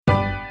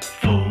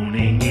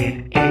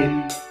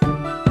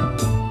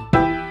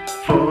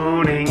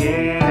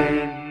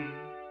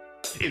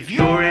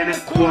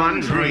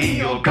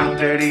your got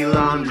dirty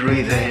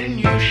laundry, then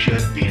you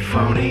should be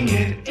phoning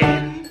it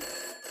in.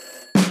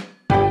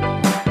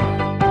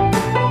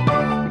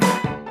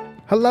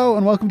 Hello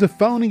and welcome to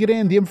Phoning It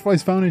In, the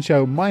improvised phone-in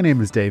show. My name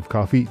is Dave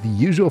Coffey. The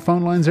usual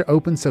phone lines are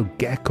open, so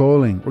get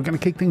calling. We're going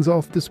to kick things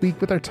off this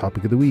week with our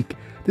topic of the week.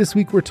 This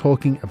week we're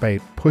talking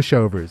about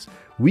pushovers,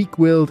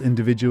 weak-willed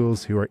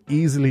individuals who are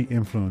easily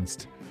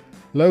influenced.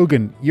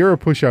 Logan, you're a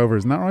pushover,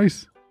 isn't that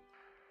right?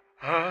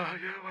 Yeah,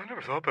 I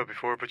never thought about it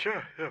before, but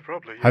yeah,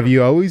 probably. Yeah. Have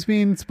you always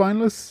been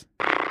spineless?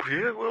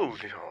 Yeah, well,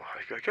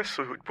 I guess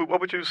so. What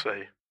would you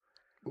say?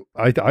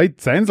 I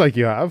sounds like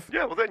you have.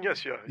 Yeah, well then,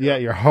 yes, yeah. Yeah,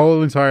 your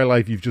whole entire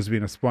life you've just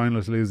been a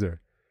spineless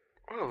loser.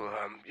 Well,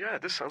 yeah,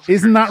 this sounds like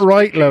Isn't that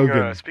right,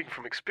 Logan? Speaking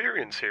from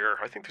experience here,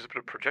 I think there's a bit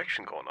of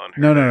projection going on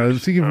here. No.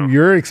 Speaking from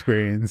your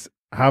experience,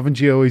 haven't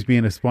you always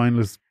been a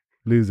spineless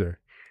loser?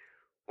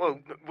 Well.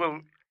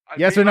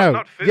 Yes or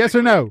no? Yes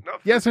or no?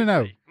 Yes or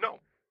no? No.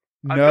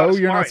 No,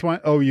 you're not swine.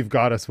 Oh, you've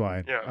got a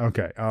swine. Yeah.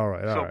 Okay. All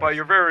right. So by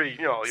your very,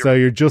 So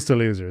you're just a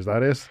loser, is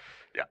that it?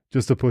 Yeah.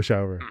 Just a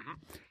pushover. Mm-hmm.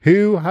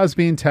 Who has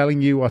been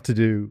telling you what to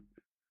do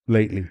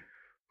lately?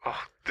 Oh,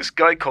 this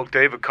guy called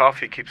David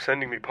Coffey keeps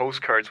sending me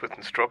postcards with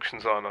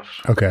instructions on it.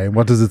 Okay.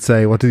 What does it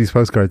say? What do these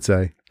postcards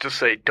say? Just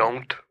say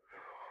don't.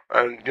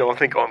 And I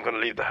think, I'm going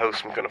to leave the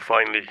house. I'm going to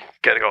finally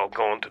get it all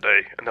going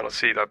today. And then I'll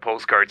see that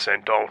postcard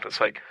saying don't. It's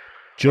like,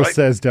 just right?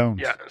 Says don't.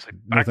 Yeah. It's like,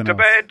 back Nothing to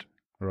else. bed.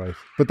 Right.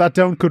 But that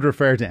don't could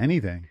refer to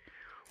anything.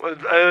 Well,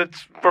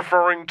 it's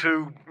referring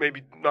to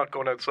maybe not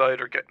going outside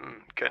or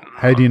getting.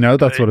 How do you know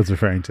that's what it's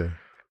referring to?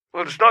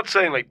 Well, it's not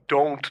saying like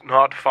don't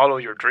not follow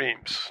your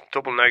dreams.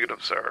 Double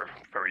negatives are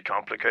very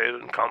complicated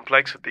and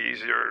complex. It'd be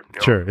easier.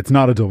 Sure, it's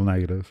not a double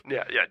negative.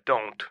 Yeah,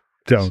 don't.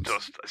 Don't. It's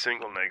just a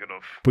single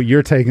negative. But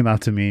you're taking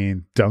that to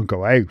mean don't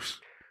go out.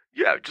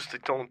 Yeah, just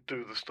like, don't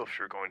do the stuff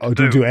you're going to do.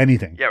 do. Oh, don't do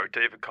anything. Yeah, or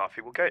David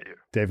Coffey will get you.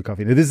 David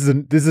Coffey. Now, this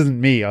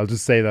isn't me. I'll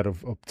just say that up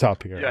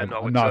top here. Yeah,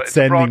 I'm not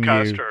sending a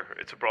broadcaster.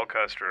 It's a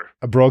broadcaster.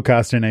 A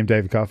broadcaster named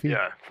David Coffey?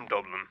 Yeah, from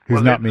Dublin.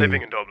 Who's not me.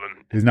 Living in Dublin.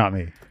 Who's not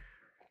me.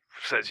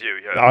 Says you,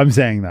 yeah. I'm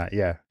saying that,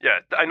 yeah. Yeah,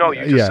 I know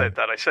you just said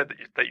that. I said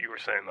that you were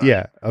saying that.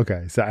 Yeah,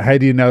 okay. So how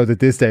do you know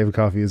that this David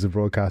Coffey is a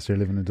broadcaster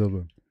living in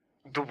Dublin?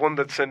 The one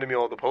that's sending me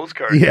all the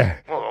postcards. Yeah.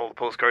 Well, all the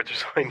postcards are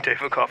signed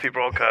David Coffey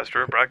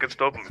Broadcaster, brackets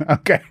Dublin.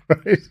 Okay,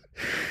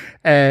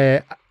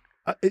 right.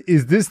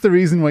 Is this the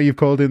reason why you've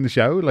called in the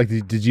show? Like,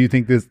 did you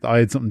think I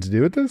had something to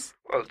do with this?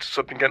 Well,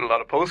 I've been getting a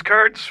lot of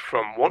postcards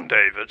from one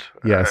David.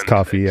 Yes,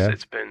 Coffey,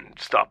 It's been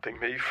stopping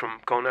me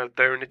from going out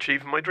there and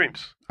achieving my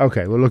dreams.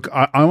 Okay, well, look,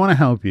 I want to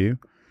help you.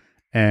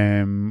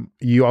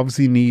 You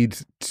obviously need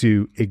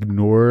to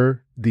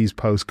ignore these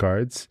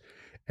postcards.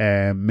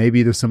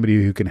 Maybe there's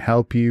somebody who can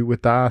help you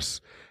with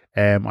that.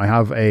 I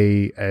have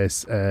a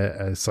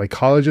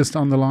psychologist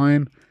on the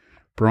line,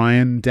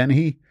 Brian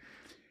Dennehy.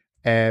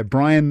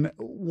 Brian,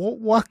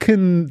 what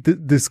can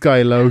this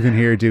guy Logan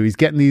here do? He's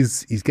getting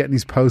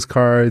these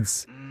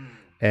postcards,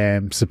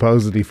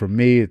 supposedly from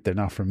me. They're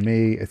not from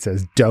me. It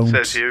says don't.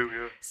 Says you.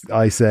 Yeah.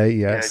 I say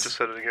yes. Yeah, I just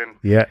said it again.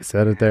 Yeah,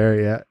 said it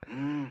there. Yeah.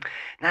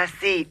 Now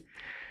see,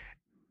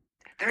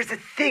 there's a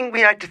thing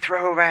we like to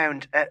throw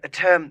around, a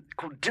term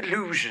called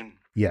delusion.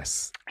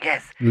 Yes.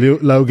 Yes.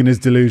 Logan is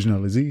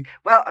delusional, is he?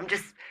 Well, I'm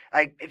just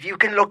like, if you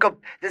can look up,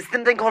 there's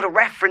something called a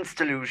reference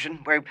delusion,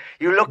 where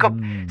you look up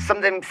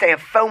something, say a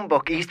phone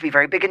book. It used to be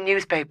very big in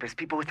newspapers.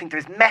 People would think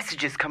there's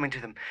messages coming to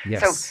them.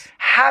 Yes. So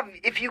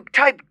if you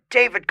type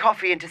David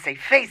Coffey into, say,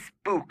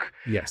 Facebook,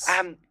 yes.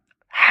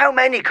 How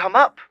many come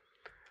up,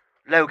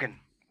 Logan?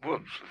 Well,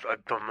 I'm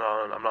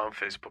not on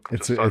Facebook.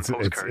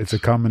 It's a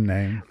common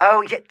name.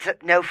 Oh, yeah,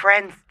 no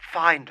friends?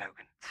 Fine,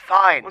 Logan. It's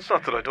fine. Well, it's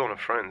not that I don't have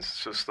friends.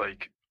 It's just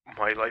like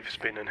my life has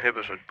been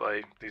inhibited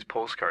by these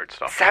postcard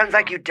stuff. Sounds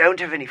like you don't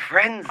have any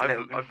friends,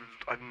 Logan.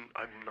 I've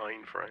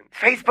 9 friends.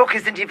 Facebook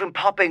isn't even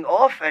popping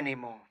off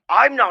anymore.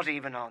 I'm not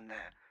even on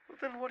there. Well,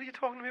 then what are you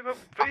talking to me about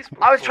Facebook?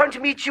 I was trying to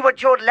meet you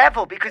at your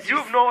level because you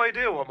have no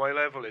idea what my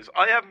level is.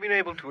 I haven't been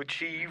able to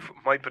achieve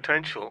my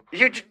potential.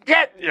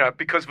 Yeah,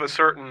 because of a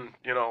certain,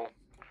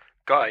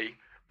 guy.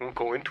 Won't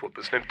go into it,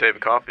 but his name's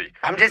David Coffey.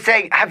 I'm just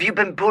saying, have you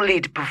been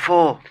bullied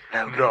before,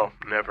 Logan? No,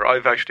 never.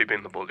 I've actually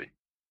been the bully.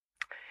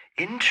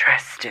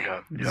 Interesting.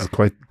 Yeah. This is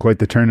quite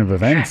the turn of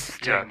events.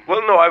 Yeah.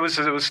 Well, no, it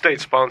was state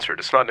sponsored.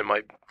 It's not in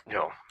my,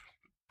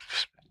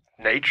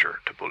 nature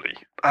to bully.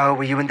 Oh,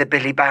 were you in the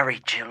Billy Barry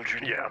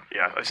children? Yeah.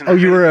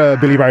 You were a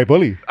Billy Barry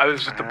bully? I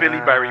was the Billy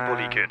Barry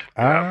bully kid.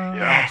 Yeah.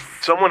 Yes.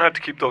 Someone had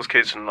to keep those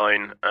kids in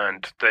line,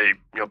 and they,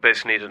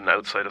 basically needed an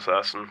outside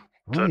assassin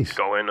to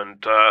go in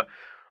and.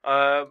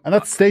 And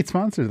that's state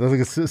sponsored. That's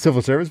like a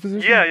civil service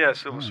position? Yeah,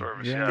 civil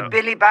service. Yeah. The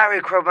Billy Barry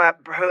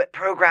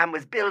program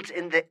was built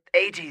in the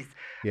 80s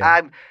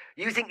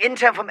using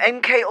intel from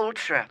MK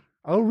Ultra.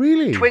 Oh,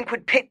 really? Twink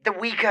would pit the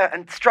weaker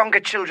and stronger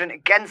children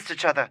against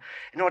each other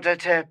in order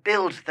to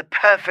build the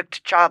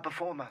perfect child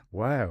performer.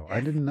 Wow,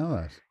 I didn't know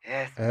that.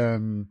 Yes.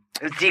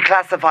 It was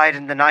declassified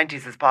in the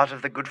 90s as part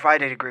of the Good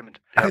Friday Agreement.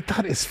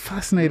 That is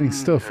fascinating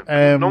stuff.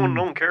 No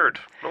one cared.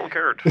 No one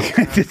cared.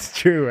 It's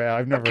true.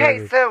 I've never heard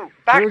of it. So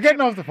back we're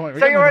getting off the point.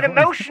 So you're an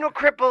emotional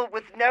cripple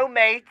with no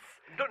mates.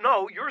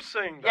 No, you're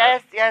saying that.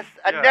 Yes, yes.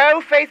 Yeah.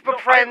 No Facebook No,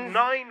 I friends. have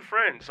 9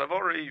 friends. I've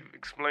already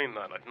explained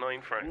that. I have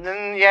 9 friends.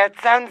 Yeah, it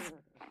sounds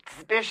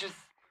suspicious.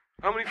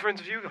 How many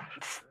friends have you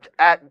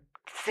got?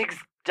 6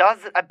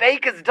 dozen. A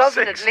baker's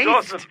dozen 6 at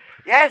least. dozen.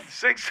 Yes.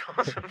 6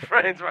 dozen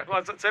friends. Right,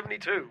 what's that?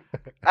 72.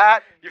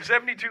 You've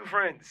 72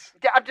 friends.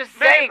 I'm just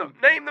saying.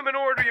 Name them in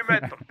order you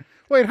met them.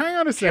 Wait, hang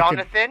on a second.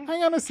 Jonathan,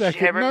 Hang on a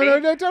second.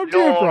 Jeremy, No, don't do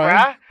it, Brian.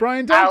 Laura,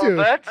 Brian, don't do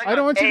it. Albert, I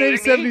don't want you to name Amy.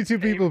 72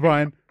 people,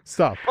 Brian.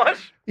 Stop. What?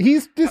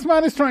 This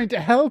man is trying to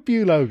help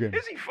you, Logan.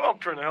 Is he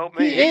fuck trying to help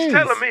me? He He's is.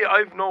 telling me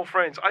I've no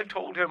friends. I've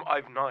told him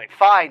I've 9.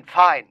 Fine.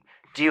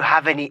 Do you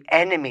have any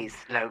enemies,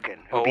 Logan,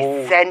 who'll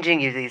be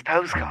sending you these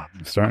postcards?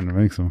 I'm starting to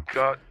make some.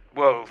 God,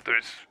 well,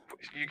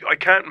 I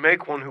can't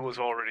make one who was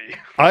already.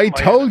 I my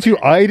told you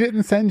I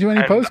didn't send you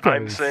any and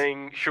postcards. I'm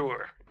saying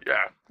sure.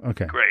 Yeah.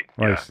 Okay. Great.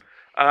 Right.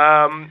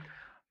 Yeah.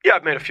 Yeah,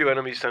 I've made a few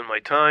enemies in my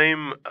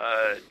time.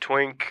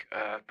 Twink,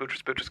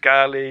 Buttress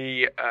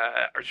Galley,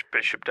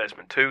 Archbishop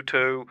Desmond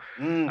Tutu.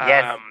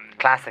 Yes,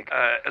 classic.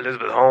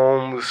 Elizabeth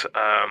Holmes.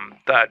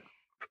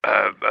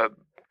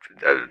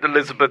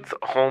 Elizabeth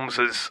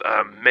Holmes's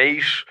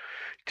mate.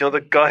 Do you know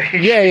the guy?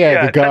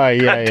 Yeah, the guy.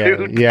 that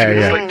dude.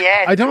 Yes.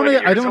 I don't want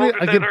 20 years to. older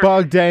I than get her.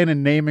 bogged down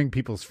in naming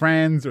people's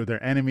friends or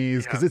their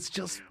enemies because it's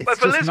just But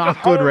if Elizabeth not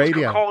good Holmes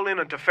radio. could call in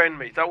and defend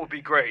me, that would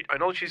be great. I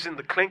know she's in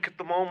the clink at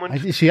the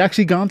moment. Is she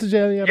actually gone to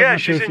jail yet? I'm Yeah,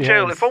 not sure she's if in she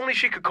jail. has. If only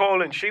she could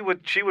call in, she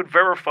would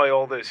verify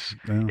all this.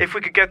 Yeah. If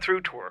we could get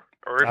through to her,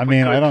 or if I we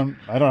mean, could,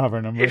 I don't have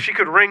her number. if she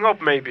could ring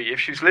up, maybe if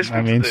she's listening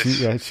I mean, to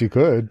this, she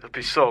could. it'd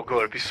be so good.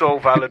 It'd be so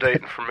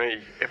validating for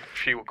me if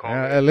she would call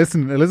in.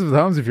 Listen, Elizabeth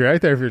Holmes, if you're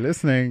out there, if you're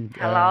listening.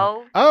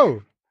 Hello?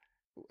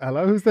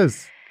 Hello, who's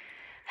this?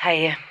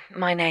 Hey,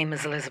 my name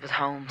is Elizabeth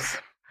Holmes.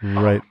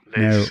 Right.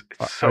 Liz,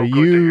 now, it's so are good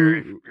you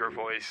to hear your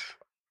voice.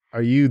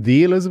 Are you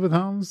the Elizabeth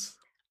Holmes?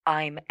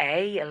 I'm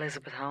a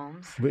Elizabeth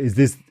Holmes.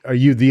 Are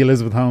you the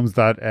Elizabeth Holmes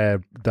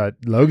that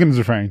Logan's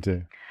referring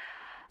to?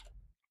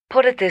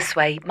 Put it this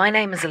way, my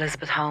name is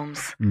Elizabeth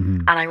Holmes,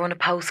 Mm-hmm. and I run a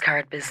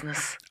postcard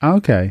business.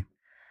 Okay.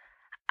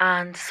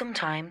 And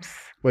sometimes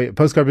Wait,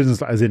 postcard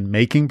business as in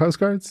making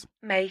postcards?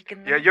 making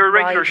them, Yeah, you're a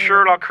regular writing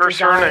Sherlock, them, her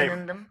surname.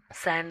 designing them,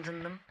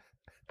 sending them,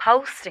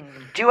 posting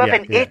them. Do you have Yeah,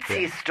 an yeah,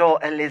 Etsy store,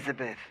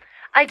 Elizabeth?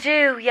 I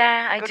do,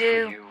 yeah, I Good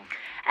do. For you.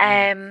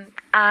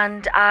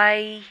 And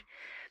I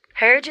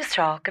heard you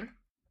talking,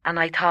 and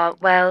I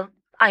thought, well,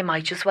 I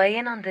might just weigh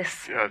in on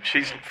this. Yeah,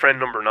 she's friend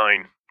number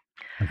 9.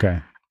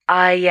 Okay.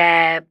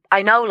 I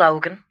know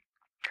Logan,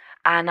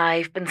 and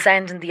I've been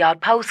sending the odd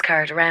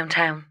postcard around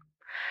town.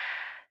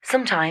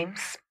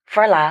 Sometimes,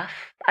 for a laugh,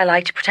 I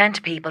like to pretend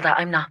to people that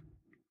I'm not.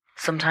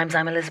 Sometimes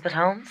I'm Elizabeth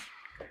Holmes.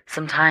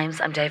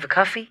 Sometimes I'm David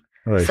Coffey.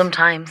 Right.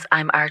 Sometimes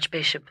I'm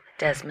Archbishop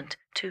Desmond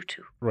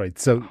Tutu. Right.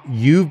 So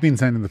you've been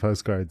sending the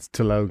postcards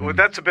to Logan. Well,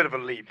 that's a bit of a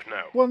leap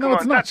now. Well, no, Come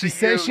it's on, not. that's She a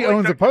says she you.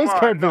 owns a Come on,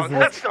 postcard no, business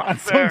that's not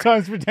and fair.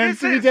 sometimes pretends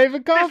to be This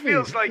David Coffey. This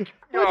feels like,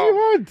 What do you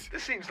want?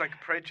 This seems like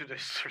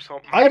prejudice or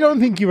something. I don't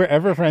think you were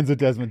ever friends with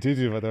Desmond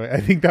Tutu, by the way.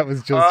 I think that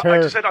was just her.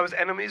 I just said I was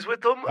enemies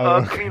with them.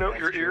 Oh. Clean out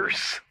your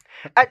ears.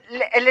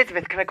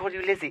 Elizabeth, can I call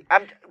you Lizzie?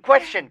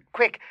 Question,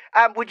 quick.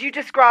 Would you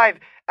describe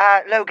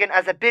Logan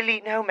as a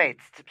Billy No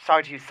Mates?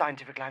 Sorry to use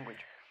scientific language.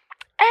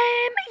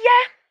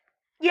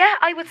 Yeah,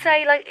 I would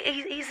say like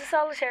he's a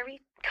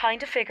solitary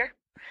kind of figure.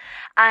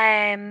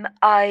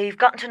 I've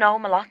gotten to know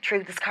him a lot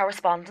through this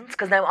correspondence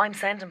because now I'm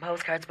sending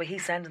postcards, but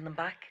he's sending them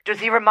back. Does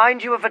he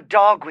remind you of a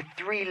dog with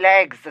 3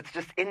 legs that's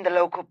just in the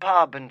local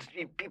pub and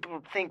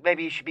people think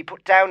maybe he should be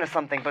put down or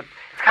something, but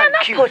it's kind of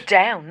Not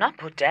cute. not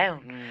put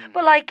down.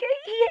 But like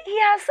he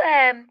has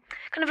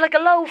kind of like a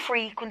low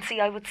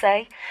frequency, I would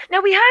say. Now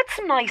we had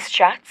some nice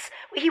chats.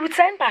 He would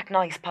send back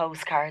nice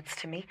postcards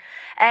to me.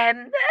 A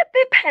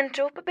bit pent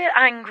up, a bit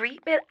angry,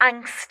 a bit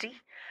angsty.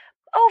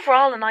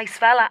 Overall, a nice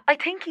fella. I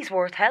think he's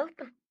worth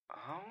helping.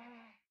 Oh.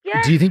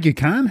 Yeah. Do you think you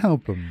can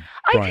help him?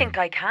 I Brian? think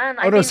I can.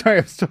 Oh, no, sorry,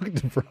 I was talking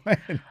to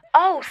Brian.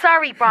 Oh,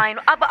 sorry, Brian.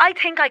 But I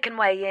think I can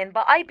weigh in,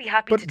 but I'd be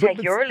happy to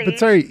take your lead. But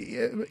sorry,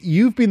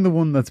 you've been the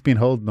one that's been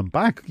holding them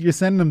back. You're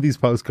sending them these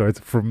postcards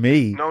for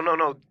me.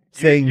 No.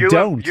 Saying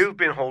don't. You've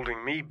been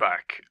holding me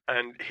back,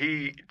 and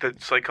the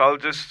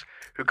psychologist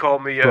who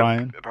called me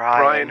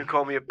Brian. who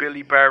called me a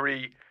Billy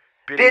Barry.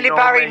 Billy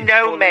Barry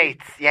No bully.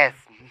 Mates, yes.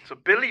 So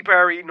Billy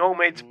Barry No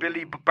Mates,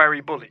 Billy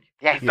Barry Bully.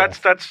 Yes.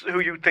 That's who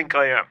you think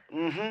I am.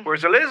 Mm-hmm.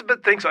 Whereas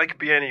Elizabeth thinks I could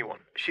be anyone.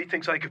 She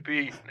thinks I could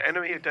be an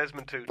enemy of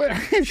Desmond Tutu. But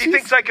She she's-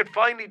 thinks I could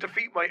finally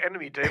defeat my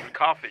enemy, David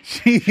Coffey.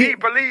 She- She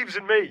believes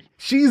in me.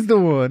 She's the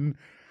one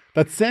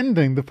that's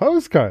sending the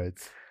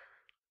postcards.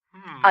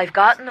 I've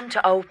gotten them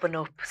to open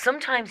up.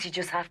 Sometimes you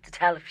just have to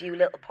tell a few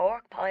little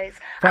pork pies.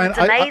 Brian, And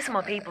it's amazing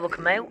what people will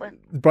come out with.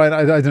 Brian,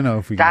 I don't know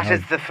if we can That help.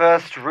 is the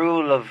first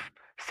rule of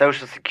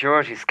social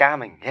security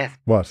scamming, yes.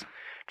 What?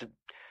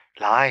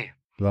 Lie.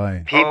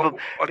 Lie. People,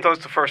 I thought it was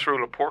the first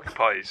rule of pork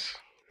pies.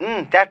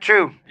 that's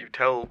true. You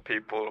tell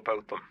people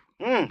about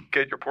them.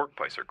 Get your pork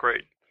pies, they're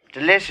great.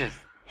 Delicious.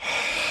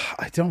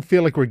 I don't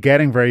feel like we're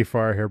getting very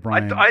far here,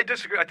 Brian. I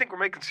disagree. I think we're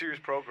making serious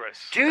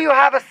progress. Do you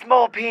have a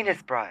small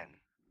penis, Brian?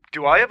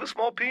 Do I have a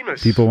small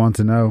penis? People want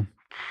to know.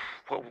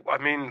 Well, I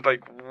mean,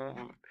 like,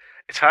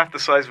 it's half the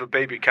size of a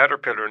baby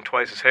caterpillar and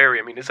twice as hairy.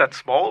 I mean, is that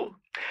small?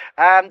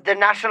 The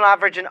national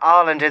average in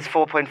Ireland is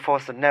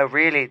 4.4, so no,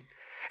 really.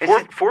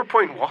 It's 4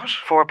 point what?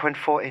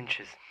 4.4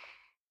 inches.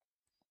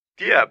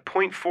 Yeah,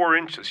 0.4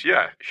 inches.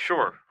 Yeah,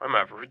 sure. I'm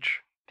average.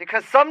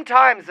 Because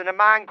sometimes when a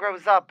man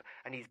grows up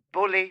and he's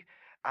bully,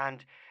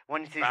 and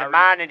when he's a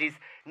man and he's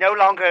no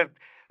longer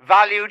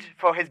valued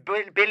for his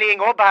bullying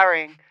or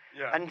barring,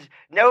 and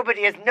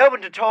nobody has no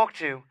one to talk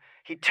to,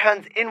 he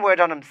turns inward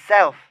on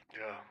himself.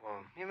 Yeah,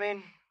 well... You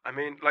mean? I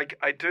mean, like,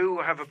 I do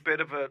have a bit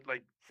of a,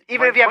 like...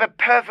 Even if you have a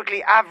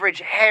perfectly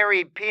average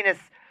hairy penis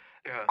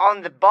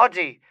on the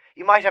body,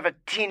 you might have a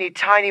teeny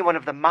tiny one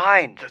of the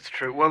mind. That's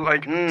true. Well,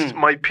 like,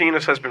 my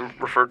penis has been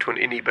referred to an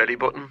innie belly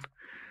button,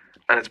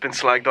 and it's been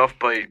slagged off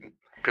by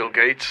Bill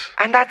Gates.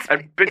 And that's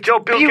Bill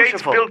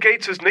beautiful. Bill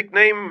Gates'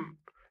 nickname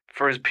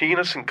for his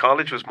penis in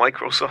college was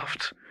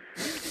Microsoft,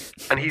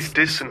 and he's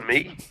dissing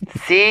me.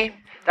 See?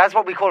 That's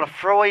what we call a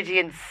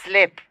Freudian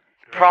slip,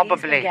 He's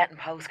probably. been getting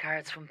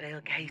postcards from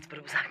Bill Gates, but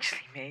it was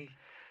actually me.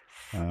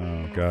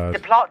 Oh, God. The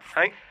plots.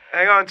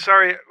 Hang on,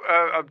 sorry.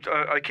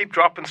 I keep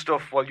dropping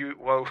stuff while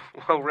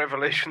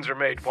revelations are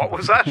made. What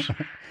was that?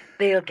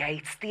 Bill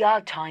Gates, the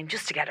odd time,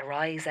 just to get a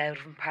rise out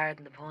of him,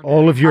 pardon the pun.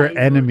 All of your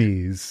Hollywood.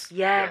 enemies,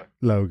 Yeah.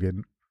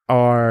 Logan,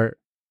 are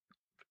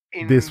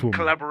In this woman.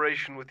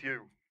 collaboration with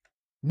you.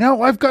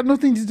 No, I've got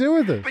nothing to do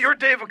with it. But you're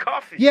David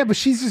Coffey. Yeah, but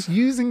she's just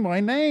using my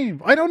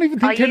name. I don't even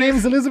think her name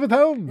is Elizabeth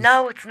Holmes.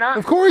 No, it's not.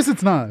 Of course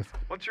it's not.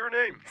 What's your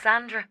name?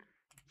 Sandra.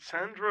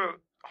 Sandra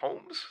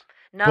Holmes?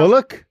 No.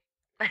 Bullock?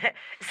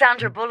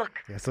 Sandra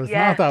Bullock. Yeah, so it's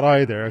Yeah. not that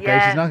either, okay?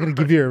 Yeah. She's not going to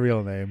give you a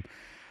real name.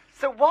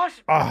 So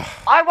what?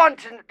 Ah. I want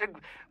to...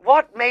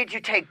 What made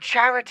you take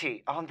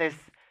charity on this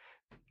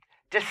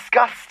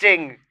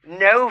disgusting,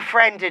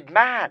 no-friended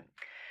man?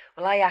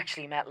 Well, I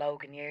actually met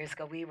Logan years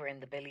ago. We were in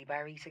the Billy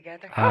Barry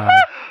together.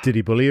 Did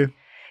he bully you?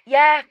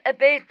 Yeah, a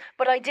bit.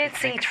 But I did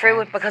see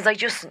through it because I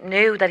just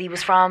knew that he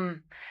was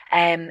from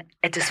a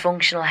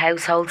dysfunctional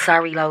household.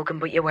 Sorry, Logan,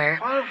 but you were.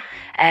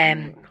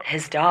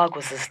 His dog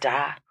was his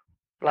dad.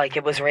 Like,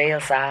 it was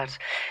real sad.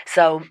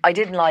 So I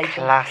didn't like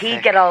him. Classic.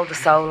 He'd get all the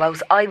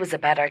solos. I was a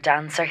better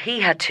dancer. He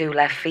had 2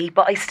 left feet,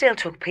 but I still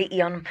took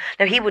pity on him.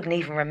 Now, he wouldn't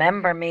even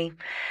remember me.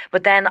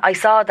 But then I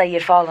saw that he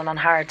had fallen on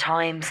hard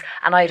times,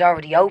 and I'd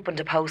already opened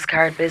a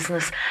postcard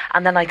business.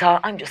 And then I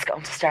thought, I'm just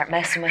going to start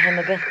messing with him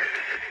a bit.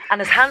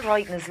 And his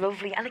handwriting is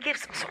lovely, and it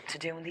gives him something to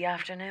do in the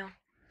afternoon.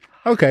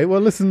 Okay,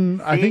 well,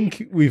 listen, I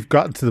think we've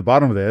gotten to the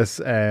bottom of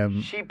this.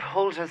 She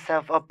pulled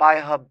herself up by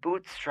her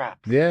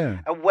bootstraps. Yeah.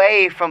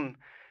 Away from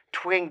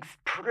Twink's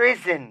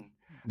prison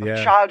of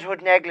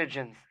childhood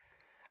negligence.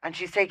 And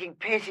she's taking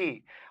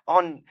pity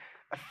on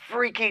a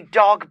freaky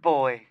dog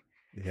boy.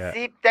 Yeah.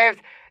 See,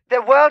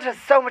 the world has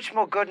so much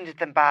more good in it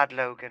than bad,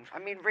 Logan. I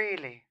mean,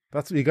 really.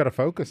 That's what you got to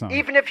focus on.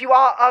 Even if you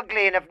are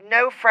ugly and have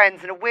no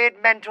friends and a weird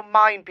mental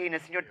mind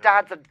penis and your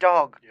dad's a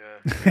dog.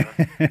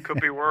 Yeah. Could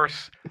be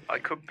worse. I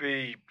could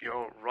be,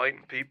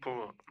 writing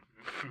people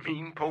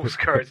mean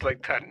postcards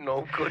like that.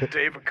 No good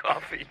David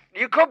Coffey.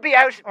 You could be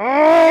out.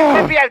 You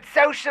could be out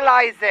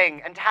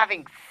socializing and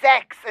having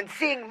sex and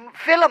seeing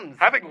films.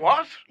 Having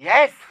what?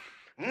 Yes.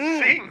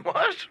 Seeing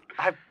what?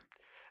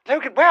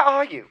 Logan, where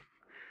are you?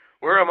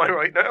 Where am I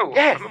right now?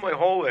 Yes. I'm in my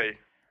hallway.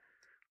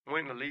 I'm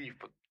waiting to leave,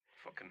 but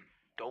fucking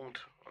don't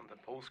on the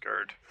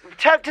postcard.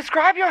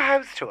 Describe your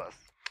house to us.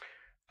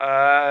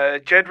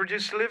 Jedward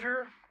used to live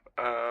here.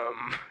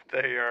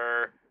 They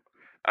are.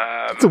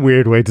 It's a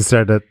weird way to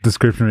start a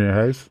description of your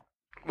house.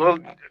 Well,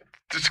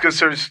 just because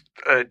there's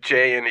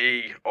J and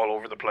E all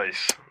over the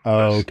place.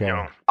 Oh, okay.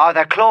 Are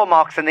there claw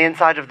marks on the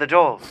inside of the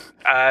doors?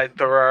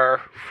 There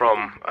are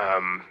from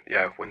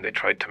when they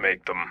tried to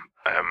make them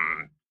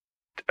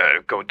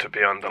go to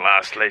be on the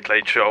last Late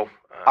Late Show.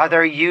 Are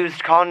there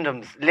used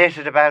condoms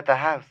littered about the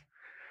house?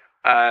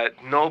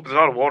 No, but there's a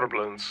lot of water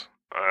balloons,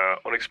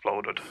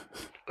 unexploded.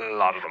 A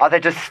lot of them. Are there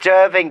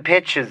disturbing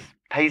pictures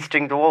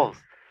pasting the walls?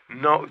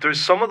 No, there's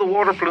some of the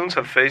water balloons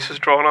have faces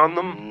drawn on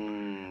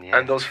them,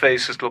 and those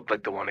faces look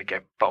like they want to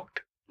get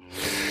fucked.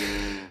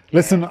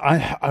 Listen,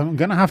 I'm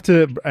going to have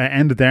to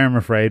end it there, I'm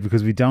afraid,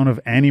 because we don't have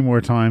any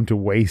more time to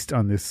waste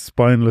on this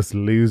spineless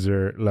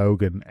loser,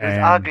 Logan. Who's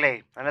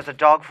ugly and has a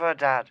dog for a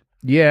dad.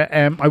 Yeah,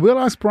 I will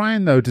ask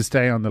Brian, though, to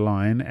stay on the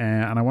line,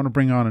 and I want to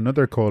bring on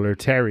another caller,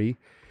 Terry.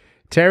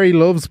 Terry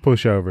loves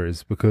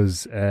pushovers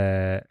because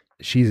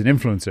she's an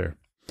influencer.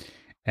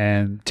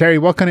 And Terry,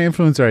 what kind of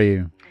influencer are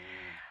you?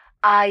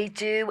 I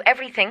do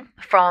everything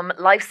from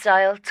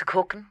lifestyle to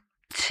cooking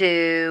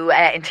to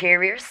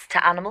interiors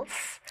to animals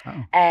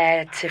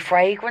to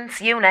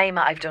fragrance. You name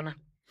it, I've done it.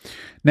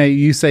 Now,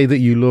 you say that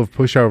you love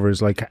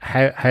pushovers. Like,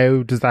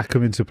 how does that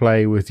come into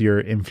play with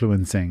your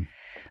influencing?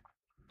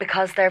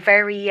 Because they're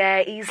very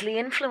easily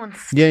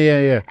influenced.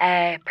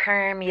 Yeah.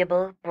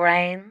 Permeable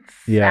brains.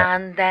 Yeah.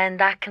 And then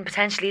that can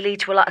potentially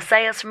lead to a lot of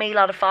sales for me, a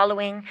lot of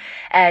following.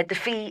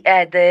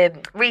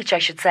 The reach, I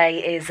should say,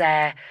 is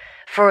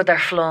further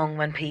flung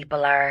when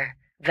people are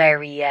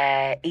very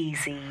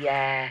easy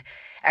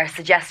are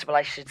suggestible,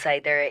 I should say.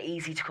 They're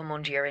easy to come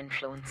under your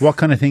influence. What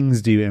kind of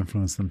things do you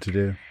influence them to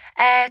do?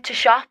 To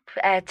shop,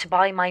 to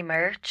buy my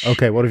merch.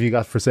 Okay, what have you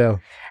got for sale?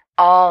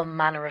 All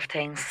manner of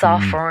things.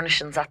 Soft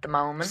furnishings at the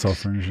moment.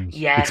 Soft furnishings.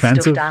 Yeah,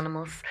 Expensive? stuffed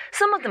animals.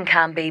 Some of them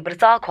can be, but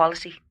it's all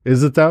quality.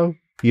 Is it though?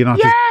 You're not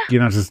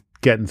just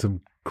getting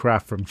some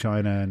crap from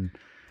China and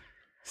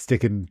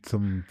sticking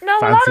some No, a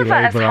lot fancy of it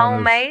is label on it.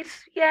 homemade.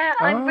 Yeah,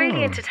 I'm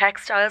really into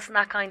textiles and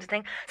that kind of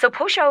thing. So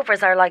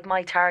pushovers are like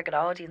my target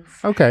audience.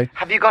 Okay.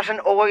 Have you got an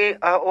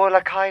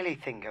Orla Kylie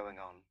thing going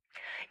on?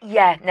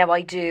 Yeah, no,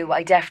 I do.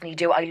 I definitely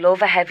do. I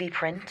love a heavy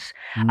print.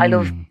 I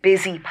love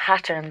busy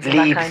patterns and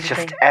that Leaves kind of just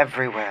thing.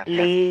 everywhere.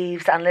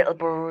 Leaves and little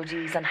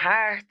birdies and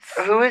hearts.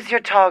 Who is your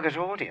target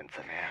audience,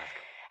 I may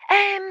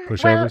ask?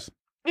 Pushovers?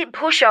 Well,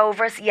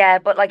 pushovers, yeah,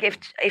 but like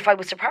if I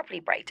was to properly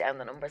break down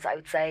the numbers, I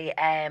would say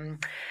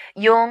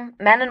young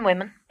men and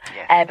women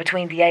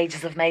between the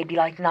ages of maybe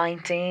like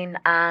 19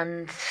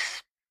 and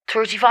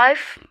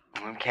 35.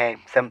 Okay,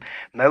 so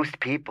most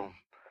people.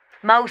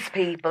 Most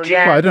people,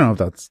 yeah. Well, I don't know if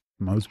that's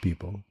most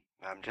people.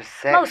 I'm just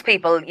saying. Most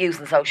people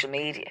using social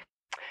media.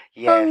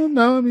 Yes. Oh,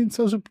 no, I mean,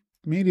 social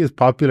media is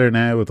popular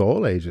now with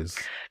all ages.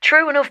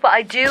 True enough, but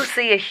I do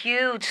see a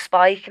huge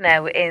spike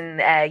now in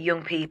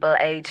young people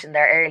aged in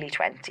their early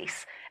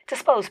 20s.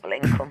 Disposable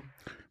income.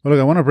 Well, look,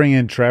 I want to bring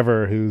in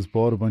Trevor, who's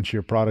bought a bunch of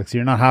your products.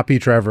 You're not happy,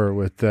 Trevor,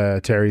 with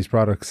Terry's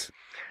products?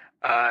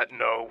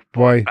 No.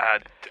 Why?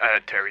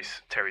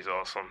 Terry's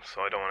awesome,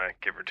 so I don't want to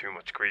give her too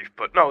much grief.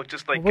 But no,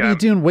 just like... What are you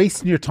doing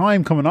wasting your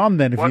time coming on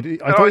then?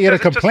 I thought you had a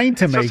complaint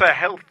to make. It's just a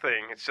health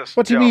thing. It's just...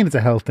 What do you mean it's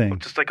a health thing?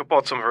 Just like I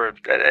bought some of her...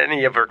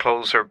 Any of her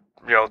clothes or,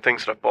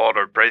 things that I bought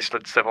or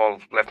bracelets, they've all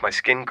left my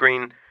skin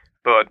green.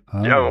 But,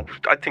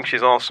 I think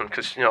she's awesome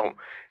because,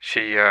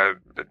 she's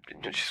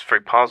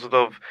very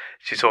positive.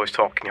 She's always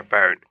talking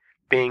about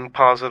being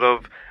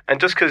positive. And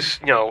just because,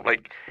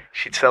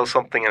 she'd sell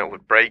something and it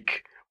would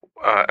break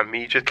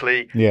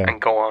immediately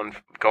and go on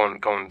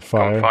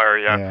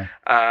fire,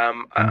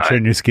 and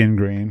turn your skin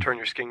green. Turn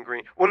your skin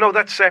green. Well, no,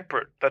 that's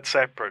separate.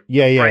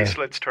 Yeah.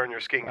 Bracelets turn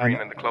your skin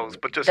green in the clothes.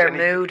 But just they're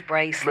mood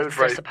bracelets.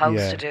 They're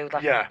supposed to do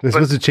that. Yeah. They're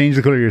supposed to change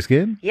the colour of your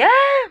skin? Yeah,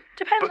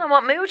 depends on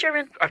what mood you're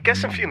in. I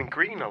guess I'm feeling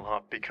green a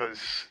lot because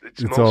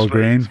it's mostly, all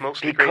green? It's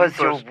mostly Because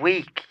green, you're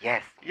weak,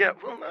 yes. Yeah,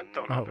 well, I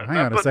don't know about Hang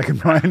that. on a second,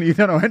 Brian. You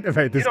don't know anything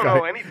about this You guy. don't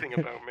know anything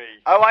about me.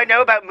 Oh, I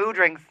know about mood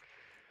rings.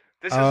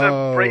 This is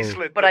a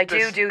bracelet. But I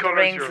do the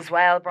rings as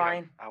well,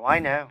 Brian. Oh, I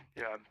know.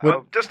 Yeah.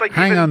 Well, just like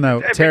hang on though,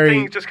 everything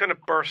Terry. just kind of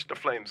burst the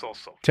flames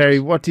also. Terry,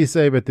 what do you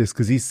say about this?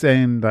 Because he's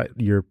saying that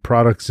your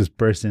products just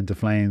burst into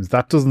flames.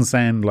 That doesn't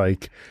sound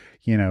like,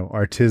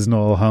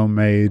 artisanal,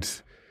 homemade.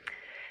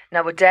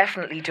 No, it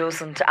definitely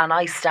doesn't. And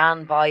I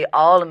stand by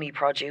all of me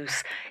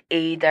produce.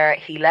 Either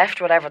he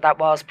left whatever that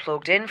was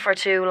plugged in for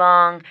too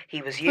long,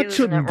 he was using That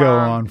shouldn't it go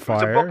wrong. on It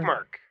was fire. a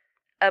bookmark.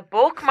 A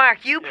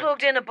bookmark? You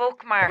plugged in a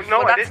bookmark.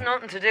 No, but I that's didn't.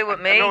 nothing to do with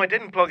me. No, I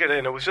didn't plug it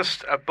in. It was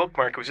just a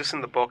bookmark. It was just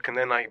in the book, and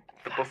then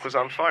the book was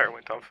on fire.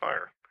 Went on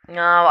fire.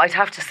 No, I'd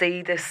have to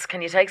see this.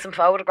 Can you take some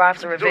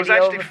photographs or a It was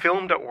video? actually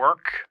filmed at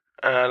work,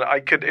 and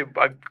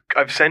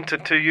I've sent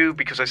it to you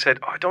because I said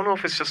I don't know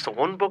if it's just the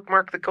one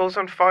bookmark that goes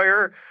on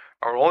fire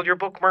or all your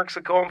bookmarks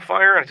that go on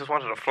fire, and I just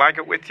wanted to flag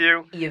it with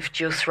you. You've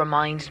just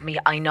reminded me.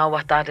 I know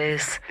what that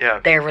is. Yeah.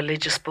 They're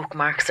religious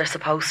bookmarks. They're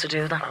supposed to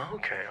do that. Oh,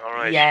 okay, all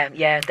right.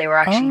 Yeah. They were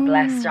actually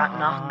blessed at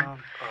knock. Oh,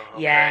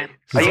 okay. Yeah.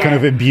 So it's kind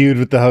of imbued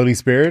with the Holy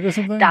Spirit or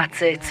something?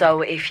 That's it.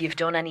 So if you've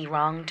done any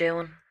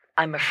wrongdoing,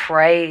 I'm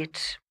afraid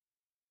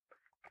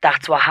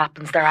that's what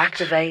happens. They're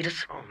activated.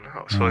 Oh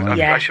no! So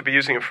I should be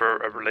using it for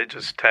a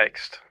religious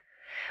text.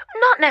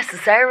 Not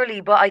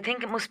necessarily, but I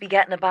think it must be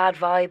getting a bad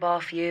vibe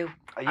off you.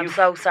 I'm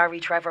so sorry,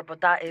 Trevor,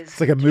 but that is...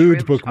 It's like a the mood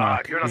truth.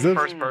 bookmark. You're not is the it?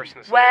 first person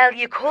to say Well, it.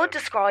 you could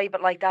describe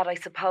it like that, I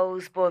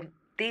suppose, but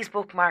these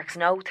bookmarks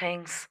know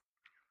things.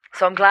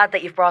 So I'm glad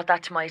that you've brought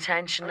that to my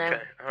attention now.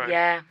 Okay, all right.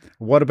 Yeah.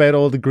 What about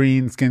all the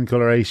green skin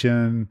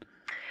coloration?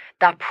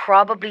 That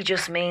probably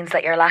just means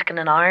that you're lacking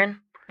in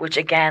iron, which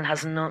again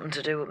has nothing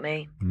to do with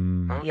me.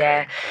 Okay,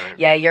 Yeah. all right.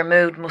 Yeah, your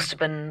mood must have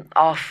been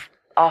off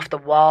the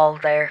wall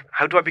there.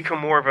 How do I become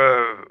more of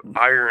a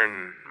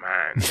Iron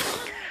Man?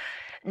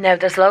 Now,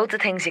 there's loads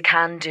of things you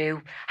can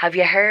do. Have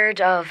you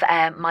heard of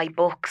my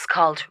books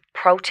called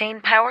Protein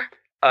Power?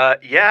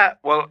 Yeah.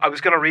 Well, I was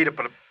going to read it,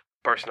 but it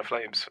burst into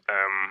flames.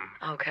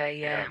 Okay,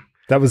 yeah.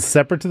 That was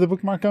separate to the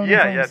bookmark going?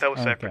 Yeah, that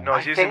was separate. No, I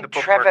was I using the think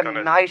bookmark Trevor on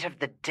it. might have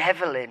the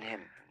devil in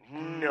him.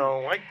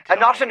 No, I And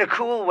not in a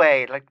cool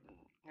way, like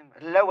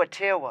a lower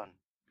tier one.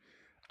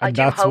 I And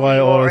do that's holy why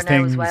all water his now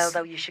things, as well,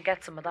 though. You should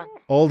get some of that.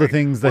 all the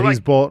things that Well, he's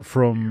bought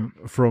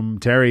from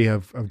Terry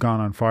have gone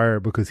on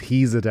fire because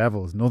he's the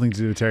devil. It's nothing to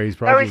do with Terry's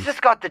No, produce. he's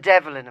just got the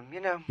devil in him,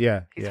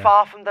 Yeah, He's yeah.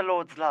 far from the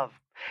Lord's love.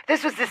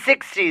 This was the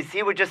 60s.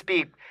 He would just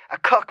be a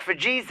cook for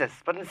Jesus.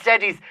 But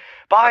instead he's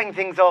buying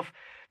things off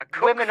A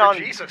cook women for on...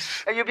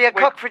 Jesus. You'd be a Wait,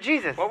 cook for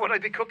Jesus. What would I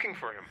be cooking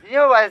for him?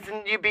 As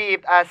in you'd be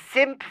a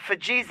simp for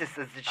Jesus,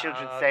 as the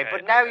children say. Okay,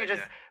 But now okay, you're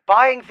just yeah.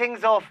 buying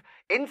things off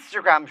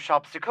Instagram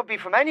shops. It could be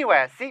from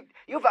anywhere. See,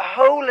 you have a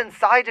hole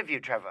inside of you,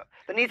 Trevor,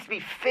 that needs to be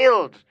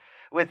filled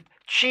with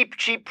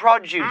cheap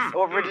produce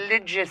or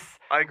religious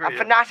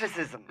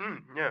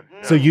fanaticism.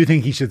 So you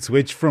think he should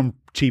switch from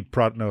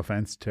no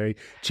offense, Terry,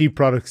 cheap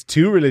products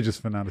to religious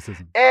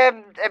fanaticism?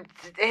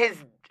 His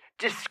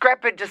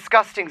decrepit,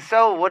 disgusting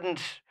soul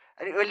wouldn't.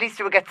 At least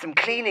he would get some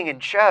cleaning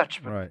in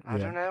church. But I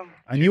don't know.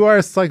 And you are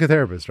a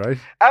psychotherapist, right?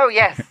 Oh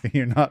yes.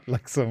 You're not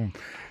like some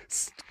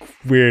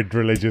weird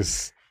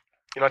religious.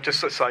 You're not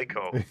just a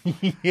psycho.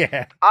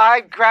 Yeah.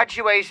 I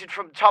graduated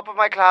from top of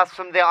my class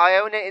from the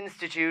Iona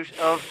Institute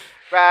of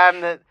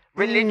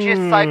Religious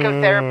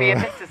Psychotherapy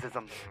and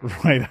Mysticism.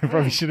 Right, I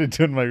probably should have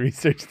done my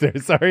research there.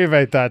 Sorry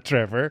about that,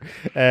 Trevor.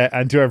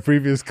 And to our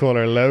previous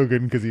caller,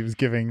 Logan, because he was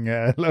giving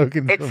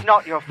Logan... It's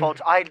not your fault.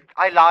 I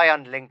lie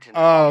on LinkedIn.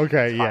 Oh,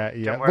 okay,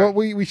 yeah. Well,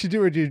 we should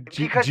do our due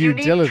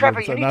diligence,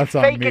 Trevor, you and need that's to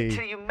on fake me. it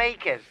till you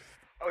make it.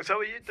 Oh, is that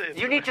what you did?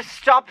 You need to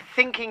stop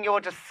thinking you're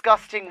a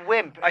disgusting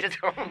wimp. I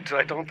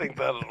don't think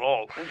that at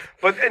all.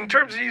 But in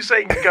terms of you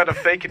saying you got to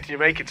fake it till you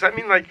make it, does that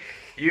mean like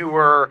you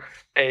were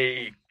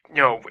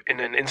in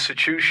an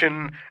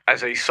institution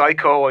as a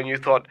psycho and you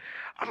thought,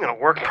 I'm going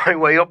to work my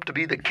way up to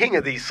be the king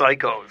of these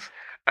psychos.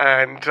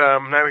 And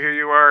now here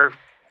you are,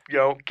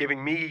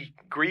 giving me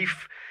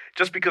grief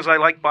just because I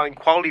like buying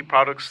quality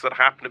products that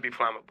happen to be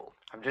flammable.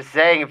 I'm just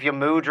saying, if your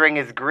mood ring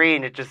is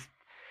green,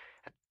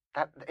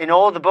 that in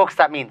all the books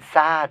that means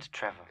sad,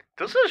 Trevor.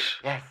 Does it?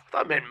 Yes.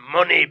 That meant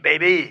money,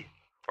 baby.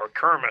 Or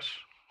Kermit.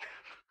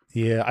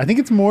 Yeah, I think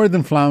it's more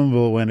than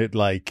flammable when it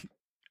like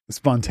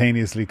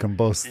spontaneously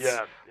combusts.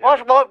 Yeah. What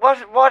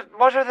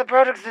are the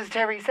products does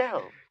Terry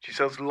sell? She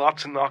sells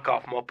lots of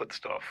knockoff Muppet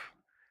stuff.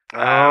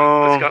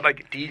 Oh. It's got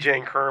like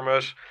DJing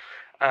Kermit,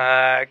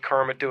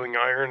 Kermit doing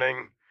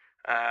ironing.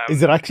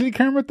 Is it actually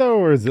Kermit though,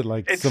 or is it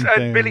like it's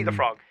something? Billy the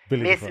Frog.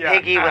 Miss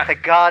Piggy with a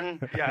gun,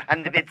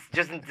 and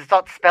it's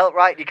not spelt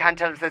right. You can't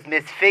tell if it says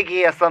Miss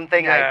Figgy or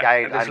something.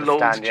 I there's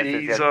loads of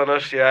G's on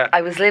it. Yeah.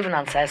 I was living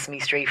on Sesame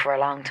Street for a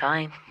long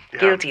time. Yeah.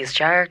 Guilty as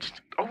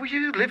charged. Oh, were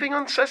you living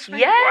on Sesame?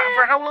 Yeah.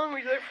 For how long were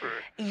you there for?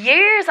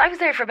 Years. I was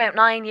there for about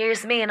 9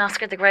 years. Me and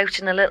Oscar the Grouch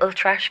in a little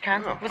trash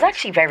can. Oh. It was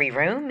actually very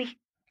roomy.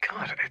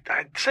 God,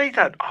 I'd say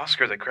that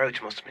Oscar the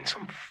Grouch must have been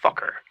some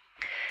fucker.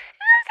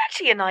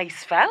 Actually a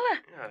nice fella.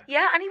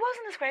 Yeah, and he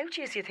wasn't as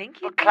grouchy as you think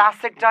he'd be.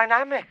 Classic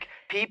dynamic.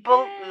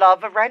 People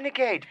love a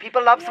renegade.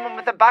 People love someone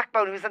with a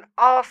backbone who's an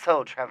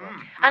arsehole, Trevor.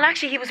 And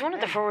actually, he was one of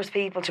the first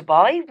people to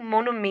buy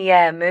one of me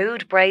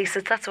mood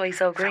bracelets. That's why he's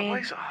so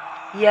green.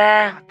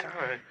 Yeah.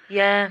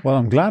 Yeah. Well,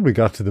 I'm glad we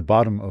got to the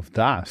bottom of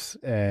that,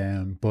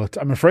 but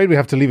I'm afraid we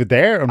have to leave it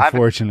there,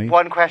 unfortunately.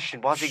 One question.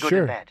 Was he good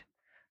in bed?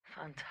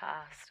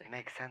 Fantastic.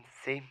 Makes sense,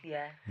 see?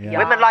 Yeah.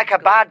 Women like a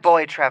bad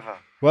boy, Trevor.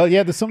 Well,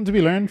 yeah, there's something to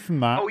be learned from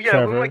that, Oh, yeah,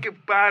 Trevor. we're like a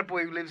bad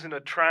boy who lives in a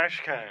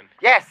trash can.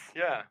 Yes.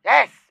 Yeah.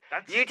 Yes.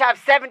 You to have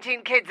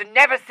 17 kids and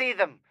never see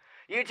them.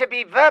 You to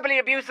be verbally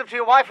abusive to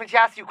your wife when she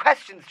asks you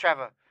questions,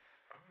 Trevor.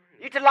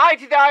 You to lie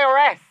to the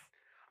IRS.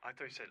 I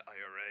thought you said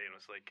IRA and I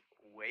was like,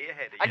 way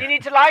ahead of you. And you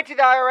need to lie to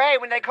the IRA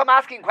when they come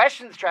asking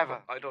questions, Trevor.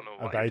 I don't know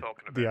what about you're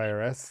talking about. the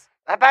IRS.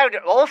 About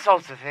all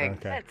sorts of things.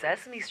 Okay. That's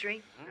Sesame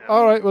Street.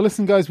 All right. Well,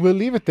 listen, guys, we'll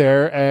leave it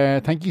there.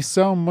 Thank you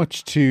so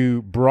much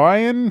to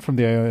Brian from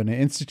the Iona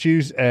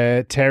Institute,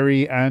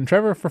 Terry and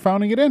Trevor for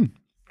phoning it in.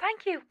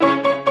 Thank you.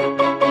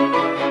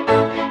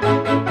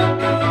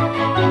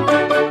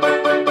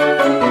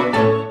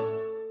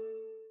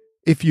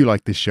 If you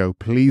like this show,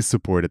 please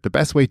support it. The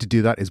best way to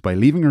do that is by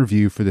leaving a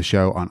review for the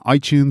show on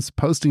iTunes,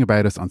 posting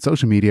about us on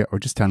social media, or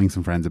just telling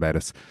some friends about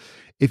us.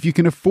 If you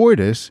can afford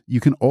it, you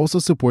can also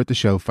support the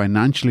show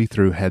financially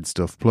through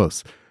Headstuff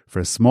Plus. For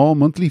a small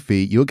monthly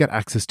fee, you'll get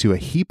access to a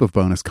heap of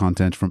bonus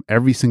content from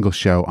every single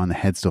show on the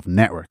Headstuff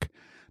network.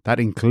 That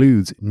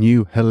includes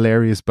new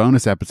hilarious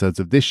bonus episodes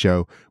of this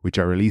show, which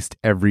are released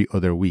every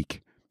other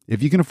week.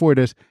 If you can afford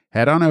it,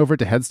 head on over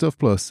to Headstuff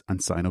Plus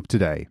and sign up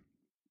today.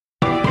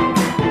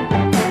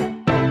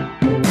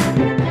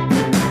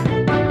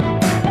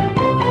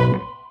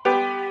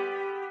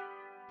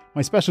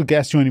 My special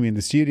guest joining me in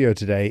the studio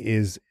today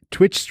is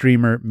Twitch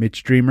streamer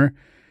Mitch Dreamer,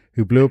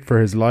 who blew up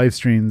for his live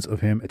streams of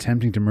him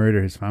attempting to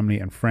murder his family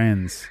and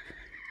friends.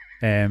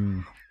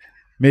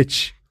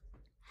 Mitch,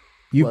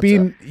 you've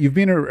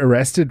been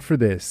arrested for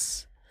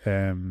this.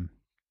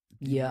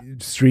 Yeah,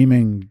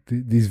 streaming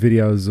these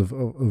videos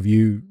of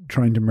you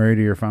trying to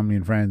murder your family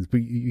and friends,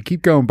 but you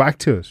keep going back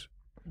to it.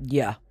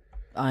 Yeah,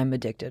 I'm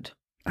addicted.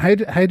 How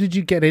did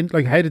you get in?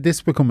 Like, how did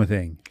this become a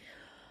thing?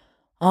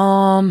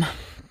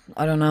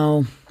 I don't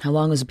know. How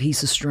long is a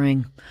piece of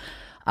string?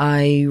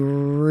 I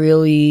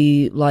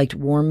really liked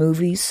war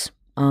movies,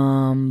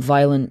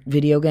 violent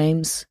video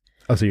games.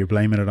 Oh, so you're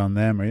blaming it on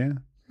them, are you?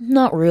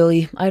 Not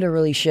really. I had a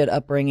really shit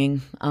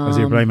upbringing. So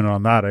you're blaming it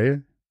on that, are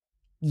you?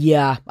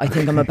 Yeah, I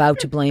think I'm about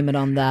to blame it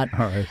on that.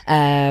 All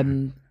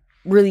right.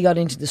 Really got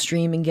into the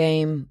streaming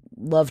game.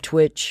 Love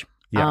Twitch.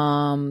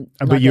 Yeah.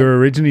 But you were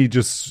originally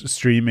just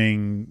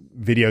streaming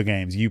video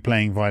games, you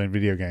playing violent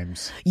video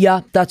games.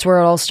 Yeah, that's where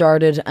it all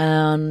started,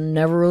 and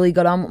never really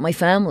got on with my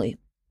family.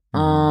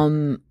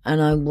 And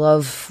I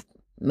love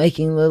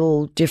making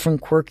little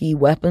different quirky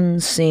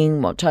weapons,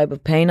 seeing what type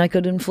of pain I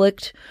could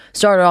inflict.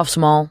 Started off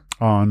small.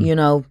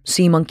 On?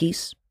 Sea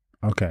monkeys.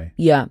 Okay.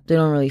 Yeah, they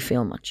don't really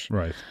feel much.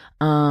 Right.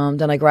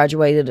 Then I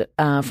graduated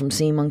from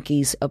sea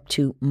monkeys up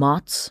to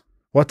moths.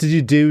 What did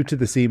you do to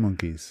the sea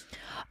monkeys?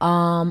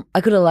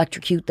 I could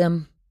electrocute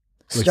them,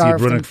 Like, starve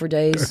so you'd run them for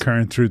days. A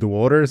current through the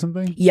water or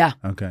something? Yeah.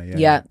 Okay.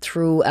 Yeah,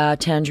 through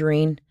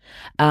tangerine,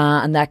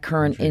 and that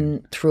current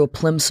in through a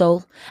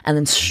plimsoll, and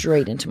then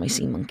straight into my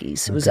sea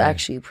monkeys. It was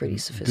actually pretty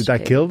sophisticated. Did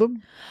that kill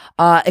them?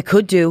 It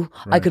could do.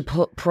 Right. I could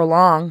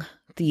prolong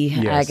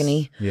the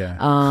agony.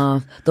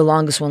 Yeah. The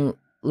longest one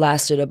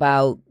lasted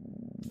about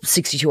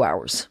 62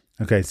 hours.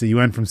 Okay, so you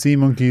went from sea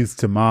monkeys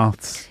to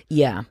moths.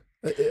 Yeah.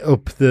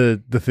 Up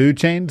the food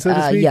chain, so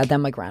to speak? Yeah,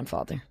 then my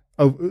grandfather.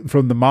 Oh,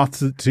 from the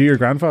moths to your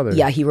grandfather?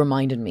 Yeah, he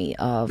reminded me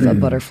of a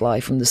butterfly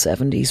from the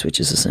 70s, which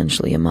is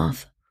essentially a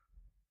moth.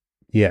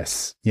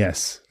 Yes. I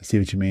see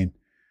what you mean.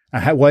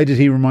 Why did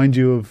he remind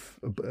you of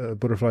a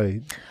butterfly?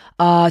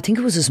 I think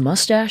it was his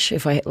mustache,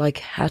 if I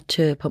had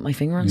to put my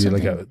finger on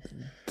something. Like a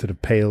sort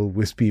of pale,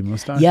 wispy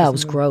mustache? Yeah, it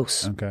was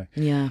gross. Okay.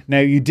 Yeah. Now,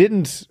 you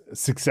didn't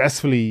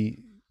successfully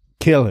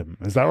kill him,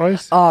 is that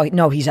right? Oh,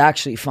 no, he's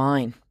actually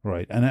fine.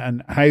 Right.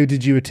 And how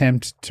did you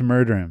attempt to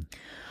murder him?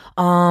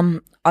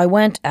 I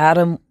went at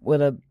him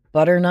with a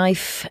butter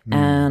knife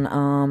and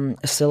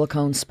a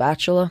silicone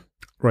spatula.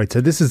 Right. So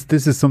this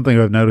is something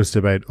I've noticed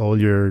about all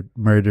your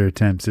murder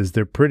attempts is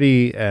they're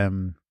pretty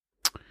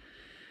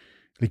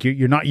like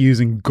you're not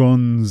using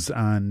guns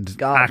and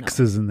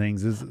axes and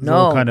things. It's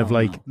all kind of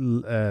like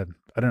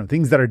I don't know,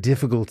 things that are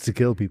difficult to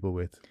kill people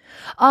with.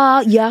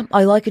 Yeah,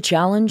 I like a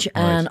challenge,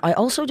 and I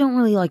also don't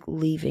really like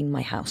leaving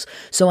my house.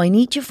 So I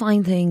need to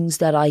find things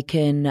that I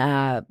can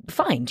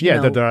find.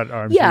 They're at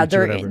arm's yeah,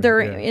 reach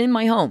they're in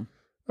my home.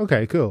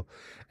 Okay, cool.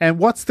 And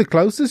what's the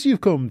closest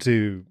you've come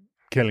to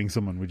killing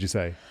someone, would you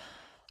say?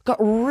 Got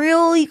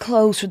really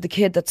close with the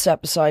kid that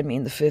sat beside me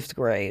in the 5th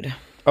grade.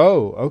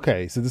 Oh,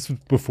 okay. So this was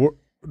before...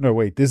 No,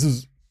 wait. This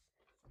is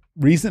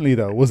recently,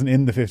 though. It wasn't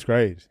in the 5th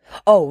grade.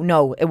 Oh,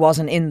 no. It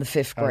wasn't in the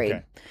 5th grade.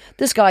 Okay.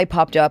 This guy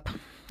popped up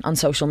on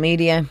social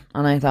media,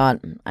 and I thought,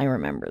 I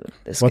remember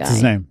this guy. What's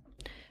his name?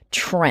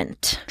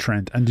 Trent.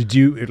 And did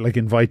you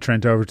invite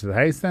Trent over to the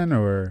house then,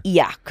 or?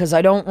 Yeah, because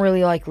I don't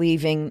really like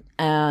leaving,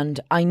 and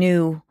I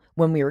knew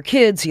when we were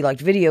kids he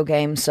liked video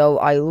games, so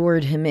I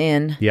lured him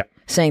in,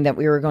 saying that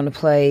we were going to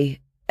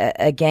play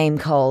a game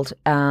called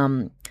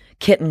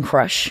Kitten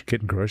Crush.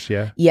 Kitten Crush,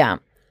 yeah. Yeah.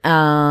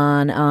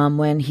 And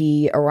when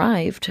he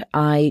arrived,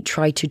 I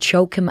tried to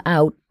choke him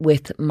out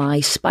with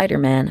my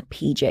Spider-Man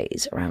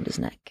PJs around his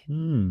neck.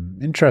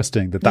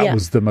 Interesting that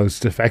was the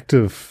most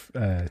effective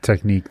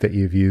technique that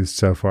you've used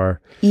so far.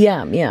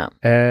 Yeah.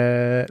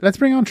 Let's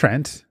bring on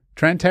Trent.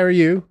 Trent, how are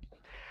you?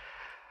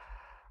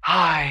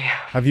 Hi.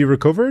 Have you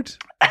recovered?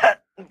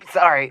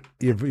 Sorry.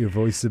 Your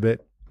voice is a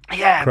bit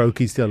Yeah.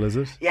 croaky still, is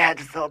it? Yeah,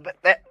 just a little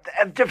bit.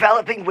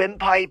 Developing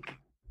windpipe,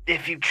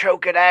 if you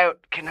choke it out,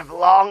 can have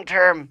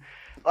long-term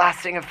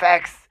lasting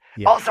effects.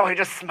 Yeah. Also, I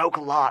just smoke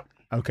a lot.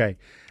 Okay.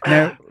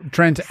 Now,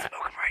 Trent, Smoking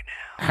right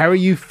now. how are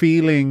you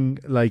feeling?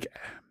 Like,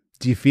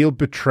 do you feel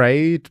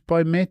betrayed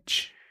by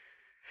Mitch?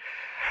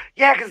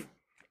 Yeah, because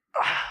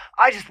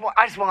I just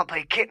want to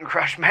play Kitten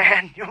Crush,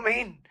 man. You know what I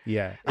mean?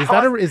 Yeah. Is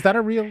that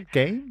a real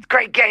game? It's a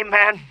great game,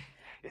 man.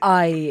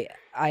 I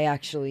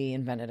actually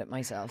invented it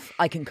myself.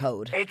 I can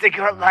code. It's a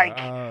good, okay.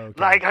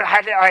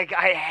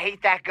 I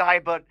hate that guy,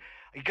 but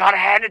you gotta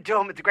hand it to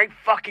him. It's a great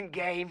fucking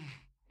game.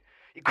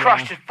 You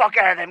crush the fuck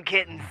out of them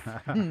kittens.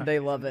 They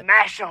love it.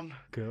 Mash them.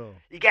 Cool.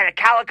 You get a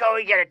calico,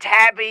 you get a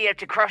tabby, you have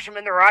to crush them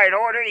in the right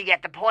order, you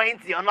get the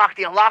points, you unlock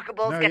the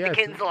unlockables, get the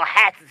kittens' little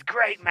hats. It's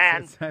great,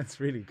 man. That's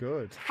really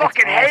good.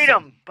 Fucking hate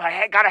him, but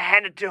I gotta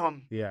hand it to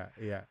him. Yeah.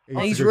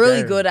 And he's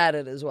really good at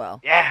it as well.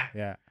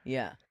 Yeah.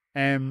 Yeah.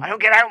 I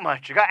don't get out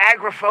much. I got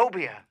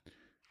agoraphobia.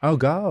 Oh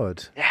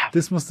God. Yeah.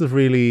 This must have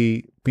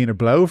really been a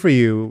blow for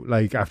you,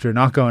 like after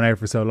not going out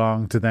for so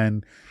long to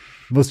then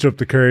muster up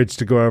the courage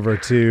to go over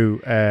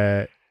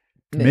to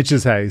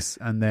Mitch's house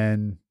and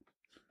then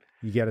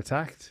you get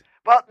attacked.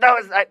 Well, no,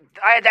 I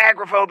had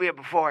agoraphobia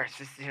before. It's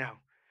just,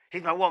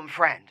 he's my one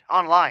friend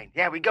online.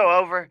 Yeah, we go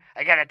over,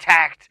 I get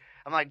attacked.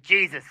 I'm like,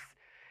 Jesus,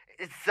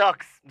 it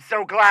sucks. I'm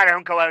so glad I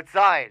don't go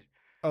outside.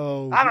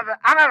 Oh. I'm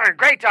having a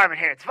great time in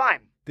here. It's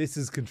fine. This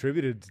has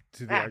contributed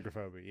to the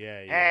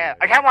agoraphobia. Yeah.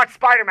 I can't watch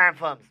Spider-Man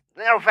films.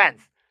 No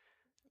offense.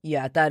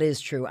 Yeah, that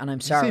is true, and I'm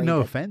You sorry. say no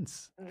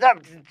offense.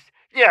 I'm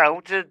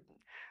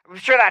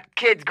sure that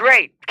kid's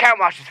great. Can't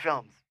watch his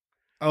films.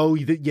 Oh,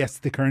 yes,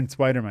 the current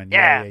Spider-Man.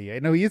 Yeah.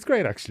 No, he is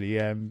great actually.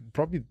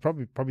 Probably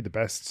the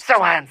best.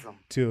 So handsome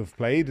to have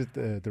played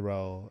the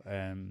role.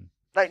 I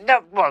don't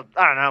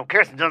know.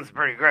 Kirsten Dunst's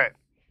pretty great.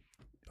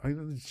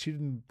 She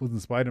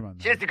wasn't Spider-Man.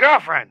 She's the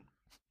girlfriend.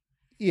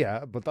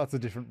 Yeah, but that's a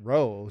different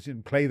role. She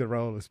didn't play the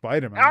role of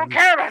Spider-Man. I don't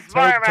care about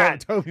Spider-Man.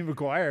 Tobey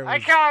Maguire. I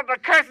care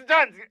about Kirsten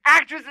Dunst,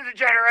 actress of the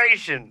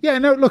generation. Yeah,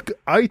 no, look,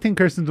 I think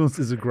Kirsten Dunst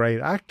is a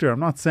great actor. I'm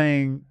not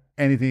saying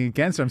anything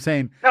against her. I'm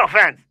saying... No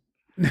offense.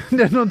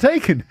 There's none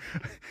taken.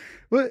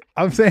 Well,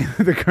 I'm saying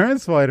the current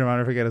Spider-Man,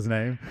 I forget his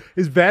name,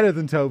 is better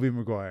than Tobey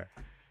Maguire.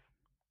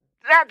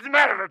 that's a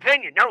matter of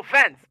opinion. No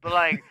offense, but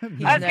like,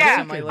 next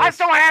on my I list.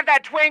 still have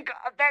that twink.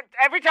 That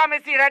every time I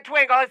see that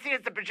twink, all I see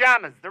is the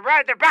pajamas. They're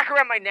back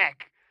around my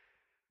neck.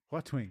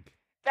 What twink?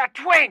 That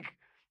twink,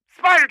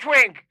 spider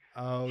twink.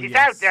 Oh, he's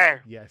yes. out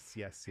there. Yes.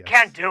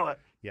 Can't do it.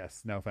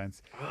 Yes, no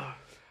offense.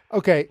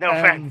 Okay, No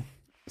offense.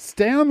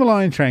 Stay on the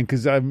line, Trent,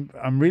 because I'm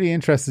really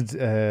interested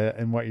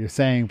in what you're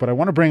saying. But I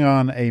want to bring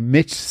on a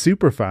Mitch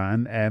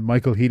superfan,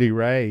 Michael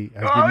Healy-Ray.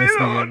 Has been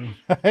listening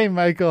in. Hey,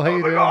 Michael, how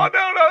you doing? No, I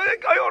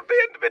heard the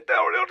end of it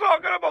there when you're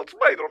talking about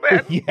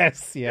Spider-Man.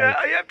 Yes, yeah.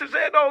 I have to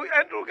say, no,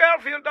 Andrew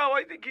Garfield now,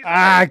 I think he's...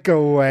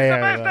 Go away. He's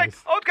the best actor.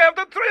 Okay, of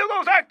the three of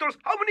those actors,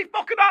 how many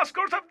fucking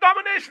Oscars have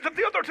nominations have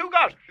the other two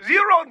got?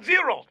 0 and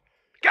 0.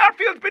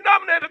 Garfield's been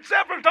nominated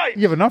several times.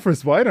 You have enough for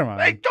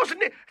Spider-Man. He doesn't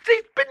need...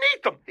 He's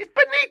beneath him.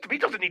 He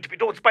doesn't need to be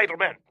doing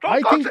Spider-Man.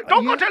 Don't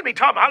go tell me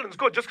Tom Holland's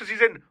good just because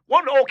he's in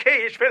one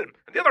okay-ish film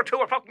and the other two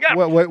are fucking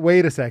garbage. Well,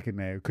 wait a second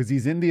now, because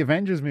he's in the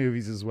Avengers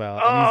movies as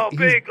well. Oh, he's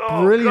big.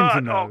 Oh, brilliant God.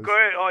 in those. Oh,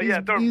 great. Oh,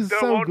 yeah, they're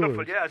so wonderful.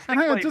 good. Yeah, And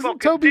hang on, doesn't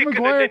Tobey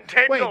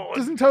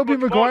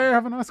Maguire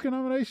have an Oscar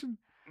nomination?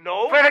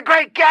 No. For the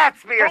Great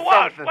Gatsby or For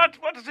what?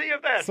 something. What does he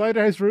have that?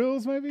 Cider House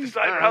Rules, maybe?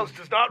 Cider House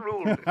does not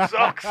rule. It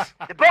sucks.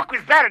 The book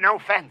was better, no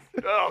offense.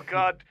 Oh,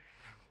 God.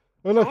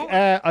 Well, look,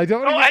 I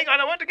don't... No, hang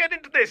on, I want to get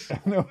into this.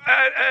 No.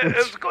 It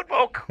was a good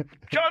book.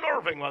 John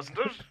Irving, wasn't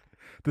it?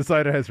 The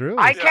Cider House Rules?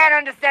 I can't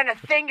understand a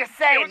thing you're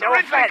saying, It was no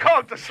originally offense.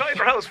 called The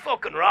Cider House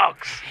Fucking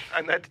Rocks,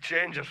 and they had to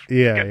change it to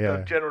Yeah, get yeah.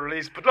 the general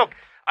release. But look,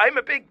 I'm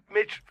a big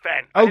Mitch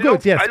fan. Oh, I good,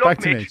 love, yes, I love back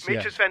to Mitch. Mitch,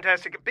 Mitch yeah. is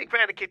fantastic. A big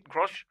fan of Kitten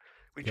Crush,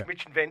 which Yeah.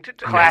 Mitch invented.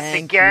 Classic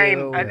Thank game.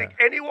 you. I think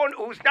anyone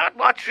who's not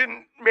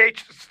watching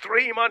Mitch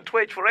stream on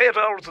Twitch for 8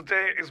 hours a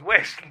day is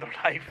wasting their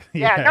life.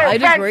 Yeah, no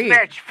I'd offense, agree.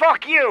 Mitch.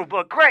 Fuck you,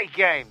 but great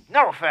game.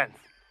 No offense.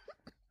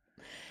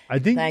 I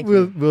think Thank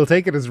we'll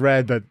take it as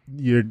read that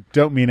you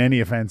don't mean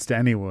any offense to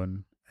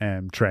anyone,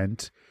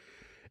 Trent.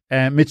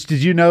 Mitch,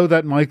 did you know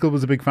that Michael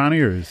was a big fan of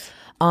yours?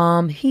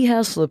 He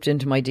has slipped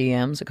into my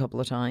DMs a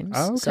couple of times,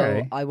 Oh, okay.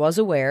 so I was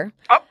aware.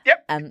 Oh,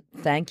 yep. And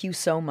thank you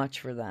so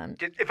much for that.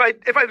 If I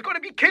was going to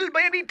be killed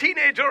by any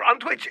teenager on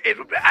Twitch, it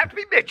would have to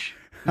be Mitch.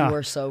 You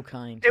were so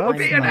kind. It would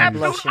be an I'm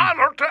absolute blushing.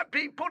 honour to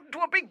be put into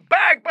a big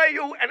bag by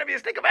you, and if you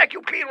stick a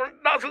vacuum cleaner and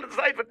nozzle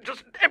inside it,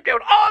 just empty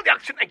out all the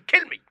oxygen and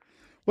kill me.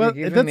 Well,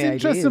 You're giving that's me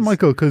interesting, ideas.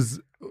 Michael, because,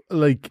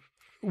 like,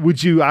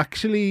 would you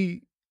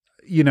actually,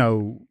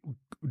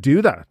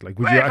 do that? Like,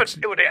 would Well, you if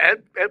actually, it would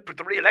help with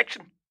the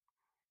re-election.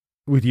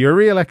 with your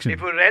re-election?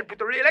 If it would help with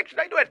the re-election,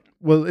 I'd do it.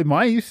 Well, it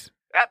might.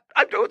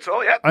 I'd do it,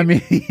 so, yeah. I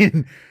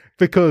mean,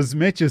 because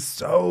Mitch is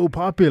so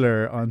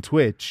popular on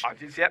Twitch,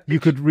 you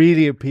could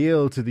really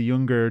appeal to the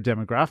younger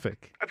demographic.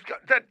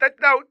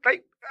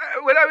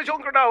 When I was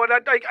younger now, and I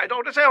don't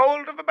want to say how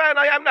old of a man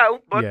I am now,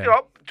 but, Yeah.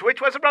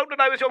 Twitch was around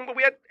when I was young, but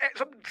we had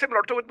something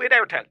similar to it with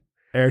Airtel.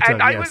 Airtel,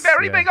 And I was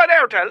very big on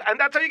Airtel, and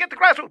that's how you get the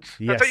grassroots.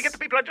 Yes. That's how you get the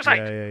people on your side.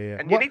 Yeah.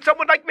 And you need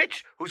someone like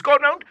Mitch, who's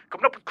going around,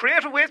 coming up with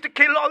creative ways to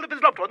kill all of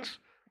his loved ones.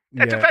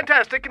 That's Yeah.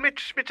 fantastic. And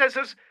Mitch has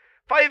his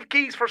 5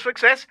 keys for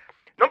success.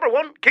 Number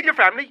 1, kill your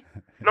family.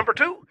 Number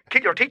 2,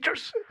 kill your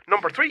teachers.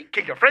 Number 3,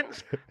 kill your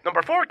friends.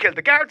 Number 4, kill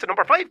the guards. And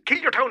number 5, kill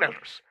your town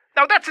elders.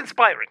 Now that's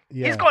inspiring.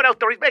 Yeah. He's going out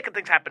there, he's making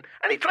things happen.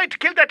 And he tried to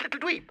kill that little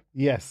dweeb.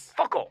 Yes.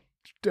 Fuck off.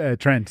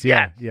 Trent,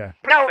 yeah.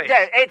 No, Face.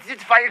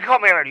 it's fine. You can call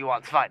me wherever you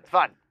want. It's fine. It's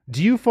fine.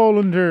 Do you fall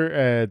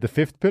under the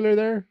 5th pillar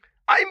there?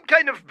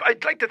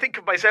 I'd like to think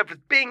of myself as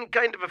being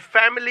kind of a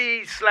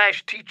family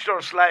 / teacher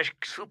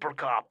 / super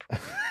cop.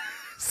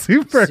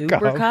 Super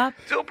Super cop?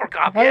 Super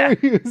cop, How yeah. are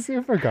you a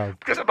super cop?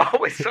 Because I'm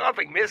always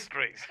solving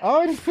mysteries. Oh,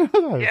 I didn't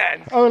know that.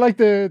 Yeah. Oh, like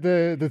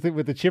the thing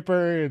with the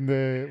chipper and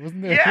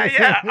wasn't it?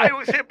 Yeah. I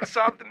was able to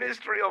solve the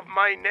mystery of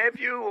my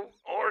nephew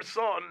or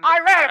son. I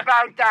read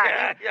about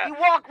that. Yeah. He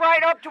walked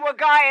right up to a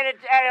guy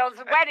at his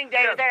wedding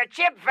day. He was at a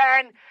chip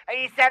van, and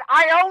he said,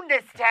 "I own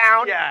this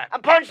town," Yeah.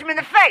 and punched him in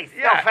the face.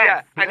 No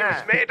offense. And he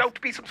was made out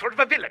to be some sort of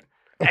a villain.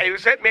 He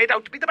was made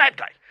out to be the bad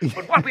guy.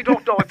 But what we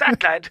don't know is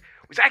that lad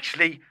was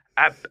actually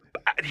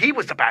he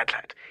was the bad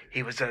lad.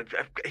 He was a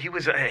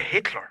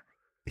Hitler.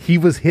 He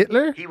was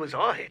Hitler? He was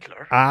a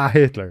Hitler.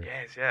 Hitler.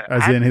 Yes, yeah.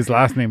 As in his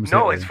last name was No,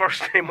 Hitler. his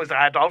first name was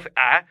Adolf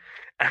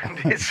and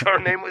his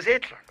surname was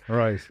Hitler.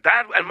 Right.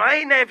 That and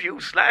my nephew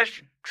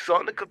 /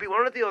 son, it could be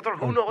one or the other.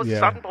 Who knows? yeah.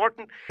 It's not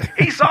important.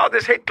 He saw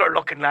this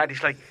Hitler-looking lad.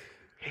 He's like,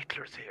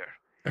 Hitler's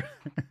here.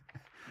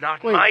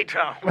 Not my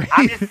town.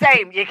 I'm just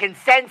saying, you can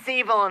sense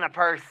evil in a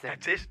person.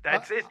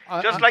 That's it.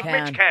 I- Just I like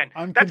can. Mitch can.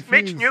 I'm That's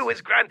Mitch confused. knew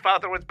his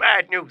grandfather was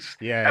bad news.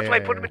 Yeah, That's why I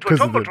yeah, put him yeah. into a 'Cause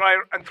of tumble the-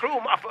 dryer and threw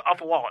him off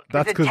a wall.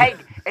 That's It, because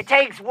it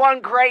takes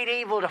one great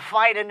evil to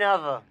fight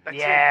another. That's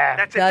yeah. it.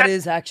 That's it. That That's-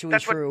 is actually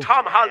that's true. what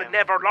Tom Holland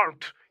never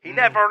learnt. He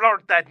never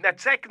learnt that. In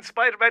that second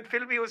Spider-Man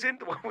film he was in,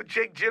 the one with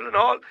Jake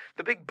Gyllenhaal,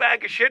 the big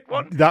bag of shit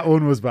one. that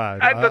one was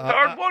bad. And the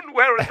third one,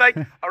 where it's like,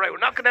 all right, we're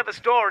not going to have a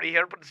story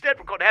here, but instead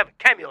we're going to have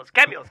cameos.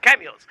 I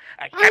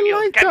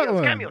like that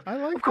one. Cameos. I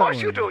like Of course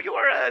that you one. do. You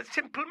are a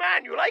simple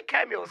man. You like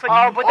cameos. Like,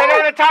 Oh, but they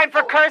don't have time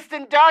for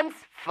Kirsten Dunst?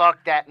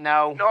 Fuck that,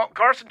 no. No,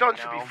 Kirsten Dunst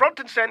should be front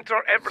and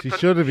centre. Everything. She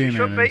should have been She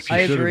should in be. it. She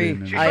I should have agree.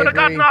 been in She it. I should have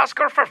got agree. an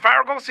Oscar for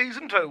Fargo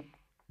season 2.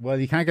 Well,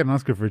 you can't get an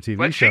Oscar for a TV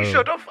Well, show. she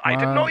should have. I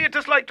didn't know you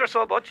disliked her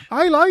so much.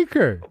 I like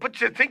her.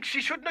 But you think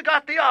she shouldn't have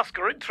got the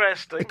Oscar?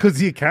 Interesting.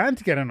 Because you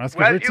can't get an Oscar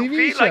for a TV show. Well,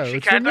 you feel like she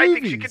It's can't. for I think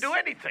movies. she can do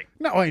anything.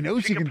 No, I know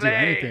she can do play-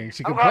 anything.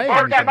 She can I'm play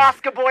gonna burn them anything.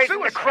 Oscar boys in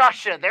the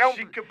crusher. They don't.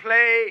 She could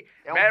play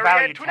don't Mary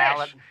value Antoinette.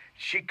 talent.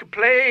 She could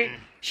play...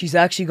 She's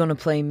actually going to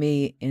play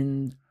me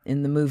in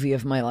the movie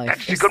of my life.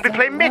 She's going to be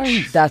playing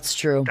Mitch. That's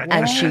true. That's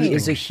and she interesting.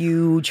 is a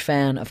huge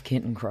fan of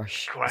Kitten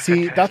Crush.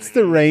 See, that's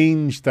the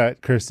range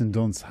that Kirsten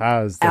Dunst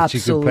has. That she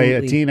could play a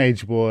Absolutely.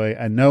 teenage boy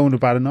and no one would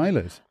bat an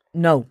eyelid.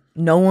 No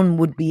one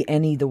would be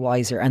any the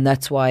wiser. And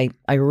that's why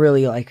I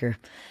really like her.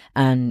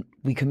 And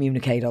we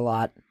communicate a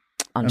lot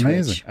on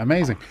Twitch.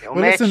 Amazing. Yo,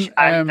 Well, Mitch, listen,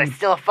 I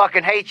still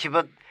fucking hate you,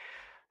 but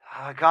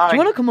oh god, Do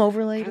you want to come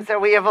over later? So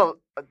we have a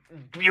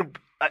you.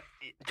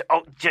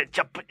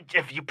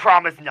 If you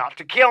promise not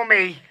to kill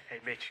me. Hey,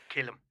 Mitch,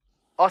 kill him.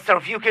 Also,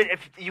 if you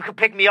could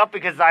pick me up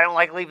because I don't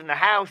like leaving the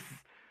house.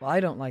 Well,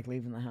 I don't like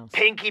leaving the house.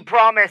 Pinky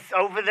promise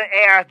over the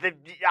air.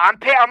 I'm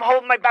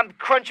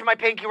crunching my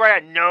pinky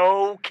right now.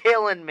 No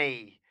killing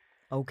me.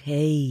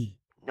 Okay.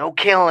 No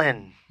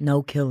killing.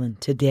 No killing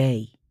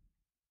today.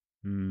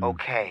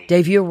 Okay.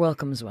 Dave, you're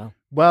welcome as well.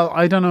 Well,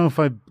 I don't know if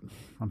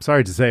I'm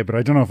sorry to say, but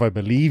I don't know if I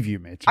believe you,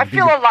 Mitch. I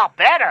feel a lot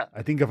better.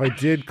 I think if I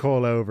did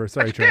call over,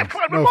 sorry, Dave, Trent.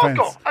 come on, No we'll both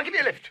offense. go. I'll give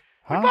you a lift.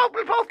 Huh?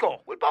 We'll both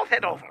go. We'll both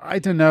head over. I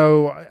don't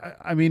know.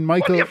 I mean, What are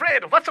Michael, you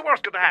afraid of? What's the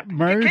worst going to happen? Get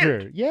murder.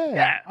 killed.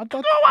 Yeah.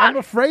 So I'm what?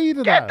 afraid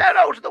of Get that. that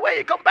out of the way.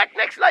 You come back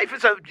next life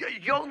as a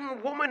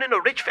young woman in a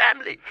rich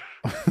family.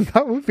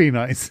 That would be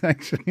nice,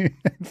 actually.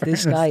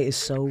 This guy is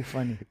so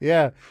funny.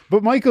 Yeah,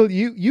 but Michael,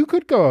 you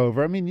could go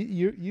over. I mean,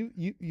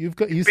 you've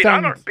got you Be an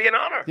stand. honour. Be an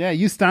honour. Yeah,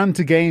 you stand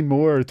to gain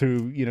more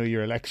through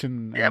your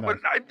election. Yeah, and but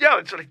that.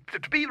 it's like,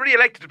 to be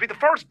re-elected, to be the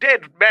first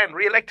dead man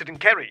re-elected in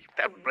Kerry,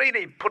 that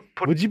really put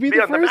Would you be me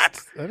the on the map.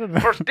 first? I don't know.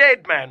 First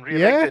dead man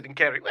re-elected Yeah? in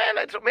Kerry. Well,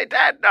 it's my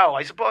dad now.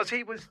 I suppose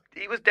he was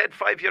dead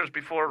 5 years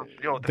before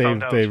they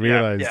found out. They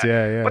realised,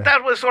 yeah. But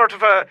that was sort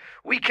of a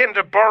weekend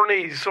at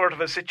Bernie's sort of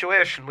a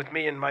situation with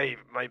me and my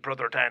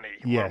brother Danny.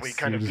 Where Yes, we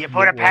kind of you You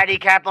put a paddy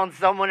cap on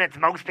someone, it's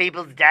most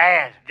people's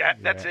dad. yeah,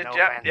 that's it. No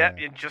Yeah, offense. yeah.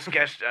 You just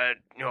get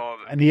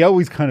And he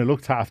always kind of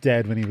looked half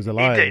dead when he was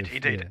alive. He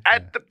did. Yeah,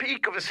 At the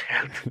peak of his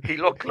health, he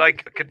looked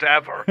like a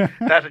cadaver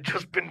that had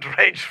just been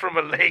dredged from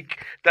a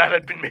lake that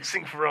had been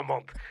missing for a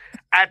month.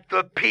 At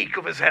the peak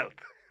of his health.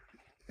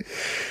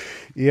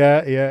 yeah,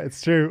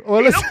 it's true. Well,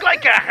 He listen, looked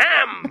like a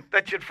ham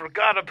that you'd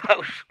forgot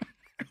about.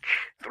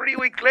 3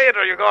 weeks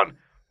later, you're going,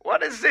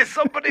 what is this?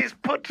 Somebody's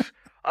put...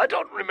 I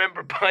don't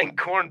remember buying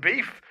corned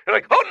beef. You're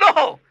like, oh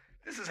no,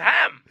 this is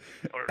ham.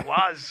 Or it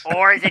was.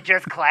 Or is it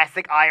just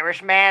classic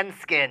Irish man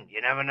skin?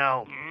 You never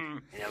know.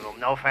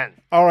 No offense.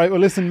 all right.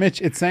 Well, listen,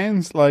 Mitch. It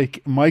sounds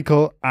like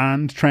Michael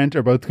and Trent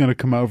are both going to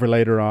come over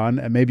later on,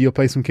 and maybe you'll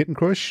play some Kitten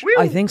Crush.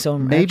 I think so.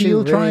 I'm Maybe actually you'll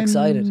really try and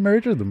excited.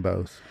 murder them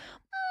both.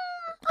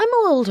 I'm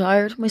a little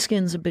tired. My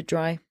skin's a bit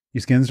dry.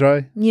 Your skin's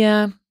dry.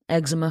 Yeah,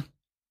 eczema.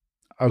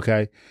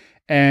 Okay.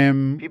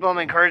 People have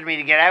encouraged me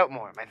to get out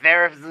more. My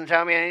therapist doesn't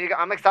tell me I need to go.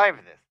 I'm excited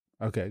for this.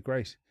 Okay.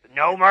 Great.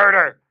 No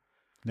murder.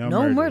 No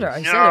murders. murder.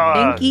 I said No. it.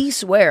 Pinky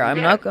swear. I'm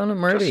Yeah, not going to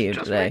murder you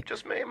just today.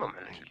 Just maim him.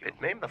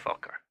 Maim the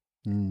fucker.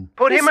 Mm.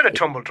 Put him in a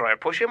tumble dryer.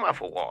 Push him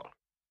off a wall.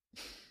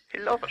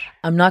 He'll love it.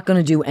 I'm not going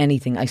to do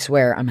anything. I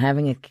swear. I'm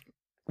having a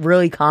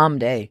really calm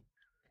day.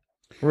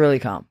 Really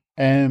calm.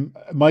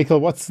 Michael,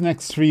 what's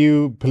next for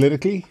you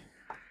politically?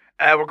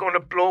 We're going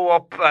to blow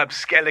up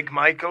Skellig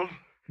Michael.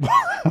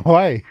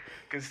 Why?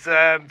 Because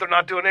they're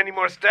not doing any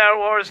more Star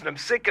Wars, and I'm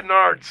sick of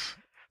nerds.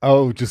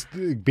 Oh, just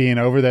being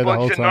over there the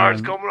whole Bunch of time.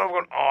 nerds coming over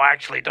going, oh,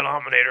 actually,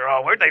 Denominator.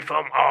 Oh, where'd they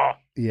from? Oh,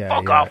 Yeah,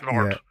 fuck yeah, off,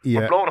 Nord. yeah.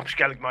 We're blowing up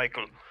Skellig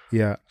Michael.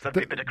 Yeah. So that'd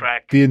be a bit of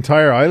crack. The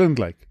entire island,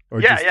 like?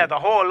 Or Yeah, just, yeah, the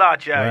whole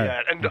lot, yeah, Right,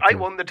 yeah. And okay. I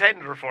won the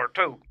tender for it,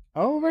 too.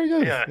 Oh, very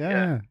good.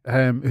 Yeah,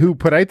 Who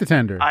put out the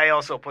tender? I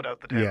also put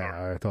out the tender.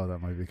 Yeah, I thought that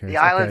might be the case. The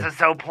islands Okay. are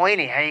so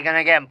pointy. How are you going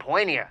to get them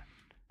pointier?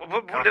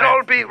 Will it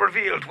all be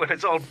revealed when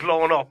it's all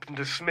blown up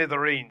into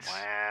smithereens?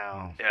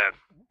 Wow. Yeah,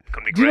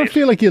 gonna be Do you great. not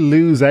feel like you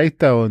lose out,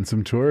 though, on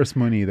some tourist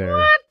money there?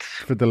 What?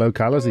 For the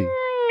locality?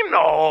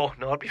 No,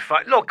 it'll be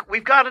fine. Look,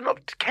 we've got enough.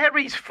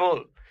 Kerry's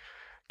full.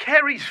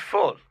 Kerry's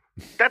full.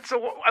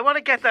 I want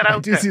to get that out I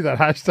do there. see that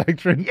hashtag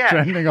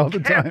trending all the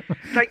time.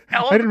 Like,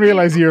 all I didn't the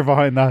realise people- you were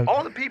behind that.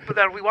 All the people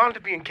that we want to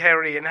be in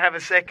Kerry and have a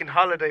second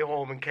holiday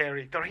home in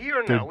Kerry, they're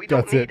here now. We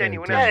don't that's need it,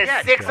 anyone yeah. else.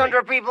 There's Yeah,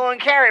 600 people in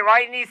Kerry. Why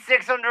do you need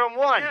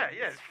 601? Yeah,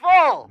 yeah. It's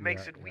full.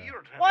 Makes it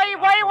weird. Why having you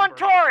an want odd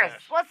number like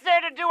tourists? What's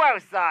there to do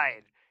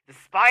outside? The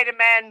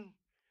Spider-Man.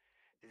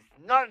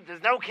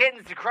 There's no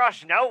kittens to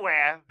crush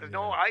nowhere. that. There's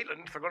no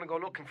island. They're going to go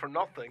looking for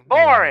nothing.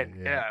 Boring.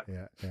 Yeah.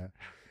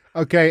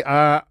 Okay,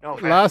 No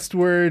offense. last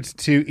word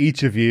to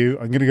each of you.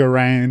 I'm going to go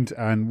round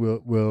and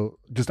we'll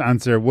just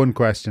answer one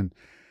question.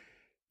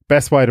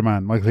 Best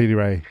Spider-Man, Michael Healy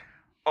Ray.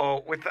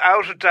 Oh,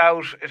 without a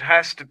doubt, it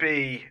has to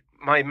be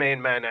my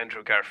main man,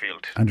 Andrew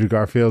Garfield. Andrew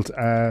Garfield.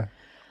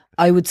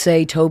 I would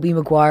say Tobey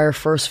Maguire,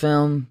 first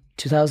film,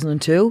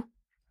 2002.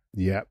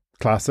 Yeah,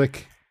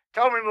 classic.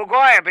 Tobey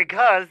Maguire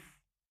because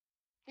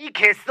he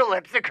kissed the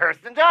lips of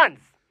Kirsten Dunst.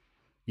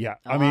 Yeah,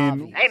 I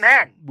mean,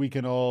 amen. We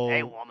can all,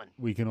 hey, woman.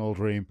 We can all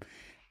dream.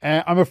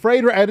 I'm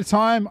afraid we're out of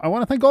time. I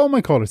want to thank all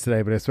my callers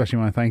today, but I especially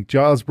want to thank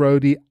Giles,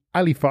 Brody,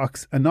 Ali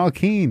Fox, and Niall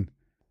Keane.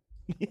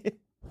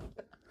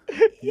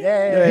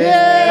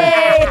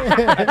 Yay!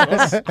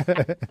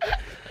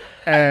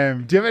 Do you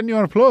have anything you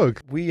want to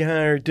plug? We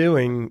are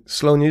doing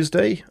Slow News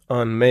Day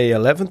on May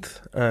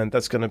 11th, and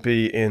that's going to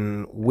be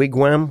in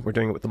Wigwam. We're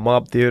doing it with the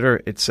Mob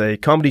Theatre. It's a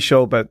comedy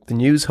show about the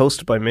news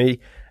hosted by me.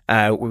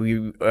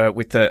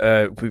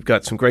 We've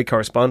got some great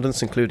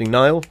correspondents, including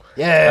Niall.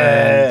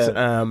 Yeah.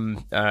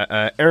 And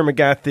Erin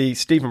McGathy,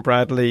 Stephen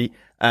Bradley,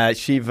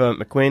 Shiva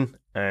McQuinn,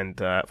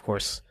 and of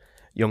course,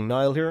 young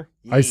Niall here.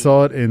 I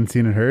saw it in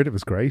Seen and Heard. It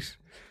was great.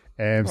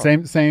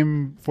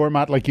 Same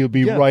format, like you'll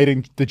be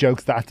writing the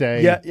jokes that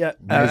day.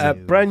 Yeah.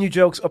 Brand new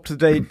jokes, up to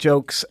date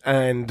jokes,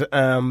 and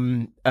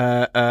and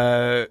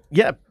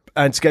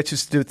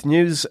sketches to do with the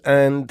news.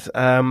 And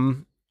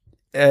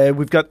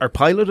we've got our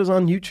pilot is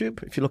on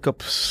YouTube. If you look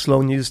up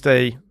Slow News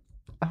Day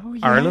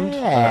Ireland,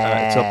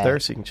 it's up there,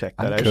 so you can check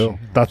that out. Cool.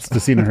 That's the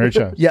Seen and Heard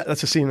show. Yeah,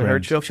 that's the Seen and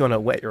Heard show. If you want to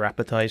whet your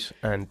appetite,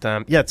 and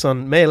it's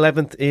on May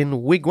 11th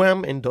in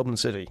Wigwam in Dublin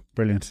City.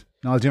 Brilliant.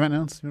 Niall, do you have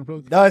anything else you want to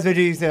plug? No, I was going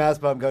to do something else,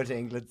 but I'm going to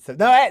England. So,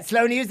 no,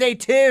 Slow News Day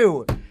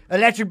 2.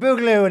 Electric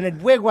Boogaloo and a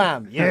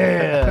Wigwam.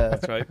 Yeah.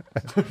 That's right.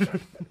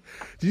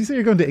 Did you say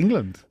you're going to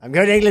England? I'm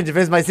going to England to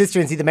visit my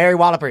sister and see the Mary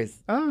Wallopers.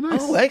 Oh,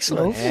 nice. Oh,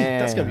 excellent. Yeah.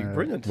 That's going to be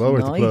brilliant. Well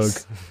worth the plug.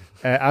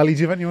 Ali, do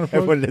you have anything you want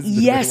to plug?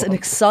 Yes, an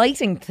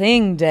exciting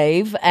thing,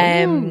 Dave.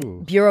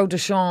 Bureau de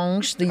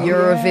Change, the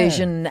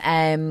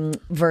Eurovision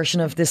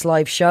version of this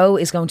live show,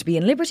 is going to be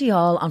in Liberty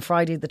Hall on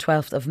Friday the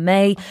 12th of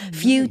May.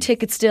 Few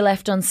tickets still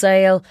left on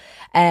sale.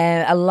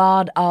 A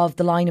lot of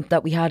the lineup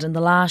that we had in the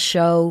last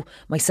show,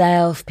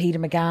 myself, Peter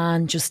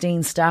McGann,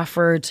 Justine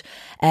Stafford,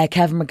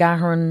 Kevin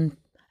McGahern,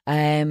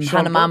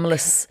 Hannah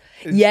Mamlis.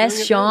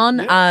 Yes, Sean,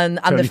 and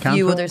a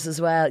few others as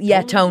well.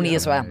 Yeah, Tony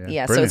as well.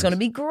 Yeah, so it's going to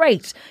be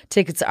great.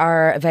 Tickets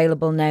are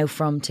available now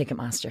from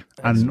Ticketmaster.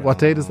 And what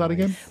date is that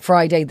again?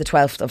 Friday the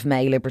 12th of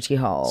May, Liberty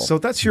Hall. So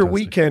that's your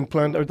weekend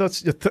plan, or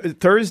that's your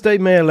Thursday,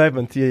 May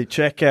 11th. You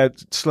check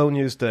out Slow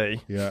News Day,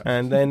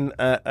 and then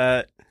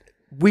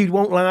we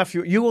won't laugh.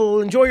 You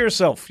will enjoy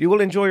yourself. You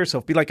will enjoy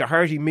yourself. Be like a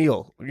hearty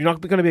meal. You're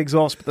not going to be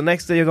exhausted. But the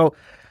next day you go,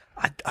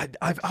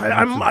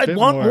 I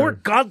want more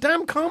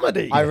goddamn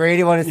comedy. I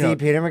really want to see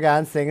Peter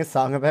McGann sing a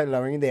song about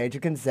lowering the age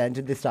of consent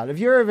in the style of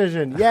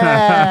Eurovision.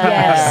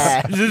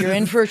 Yeah. Yes. You're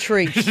in for a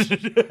treat.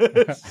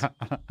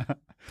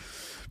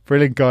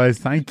 Brilliant, guys.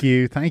 Thank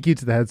you. Thank you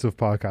to the Head Stuff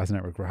Podcast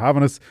Network for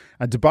having us,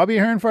 and to Bobby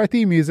Ahern for our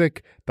theme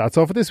music. That's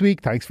all for this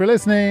week. Thanks for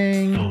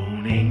listening.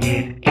 Phoning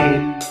it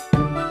in.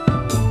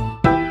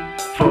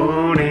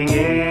 Phoning it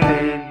in.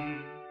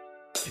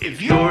 If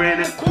you're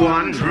in a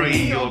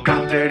quandary or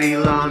got dirty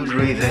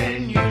laundry,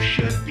 then you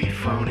should be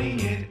phoning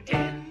it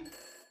in.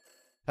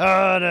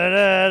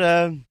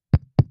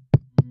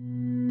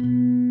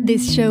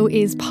 This show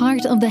is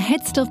part of the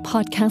Head Stuff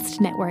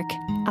Podcast Network,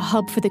 a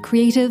hub for the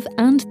creative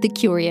and the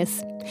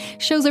curious.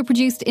 Shows are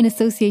produced in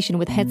association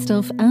with Head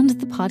Stuff and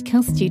the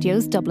Podcast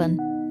Studios Dublin.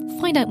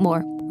 Find out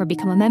more or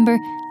become a member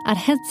at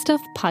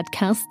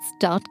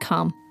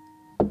headstuffpodcasts.com.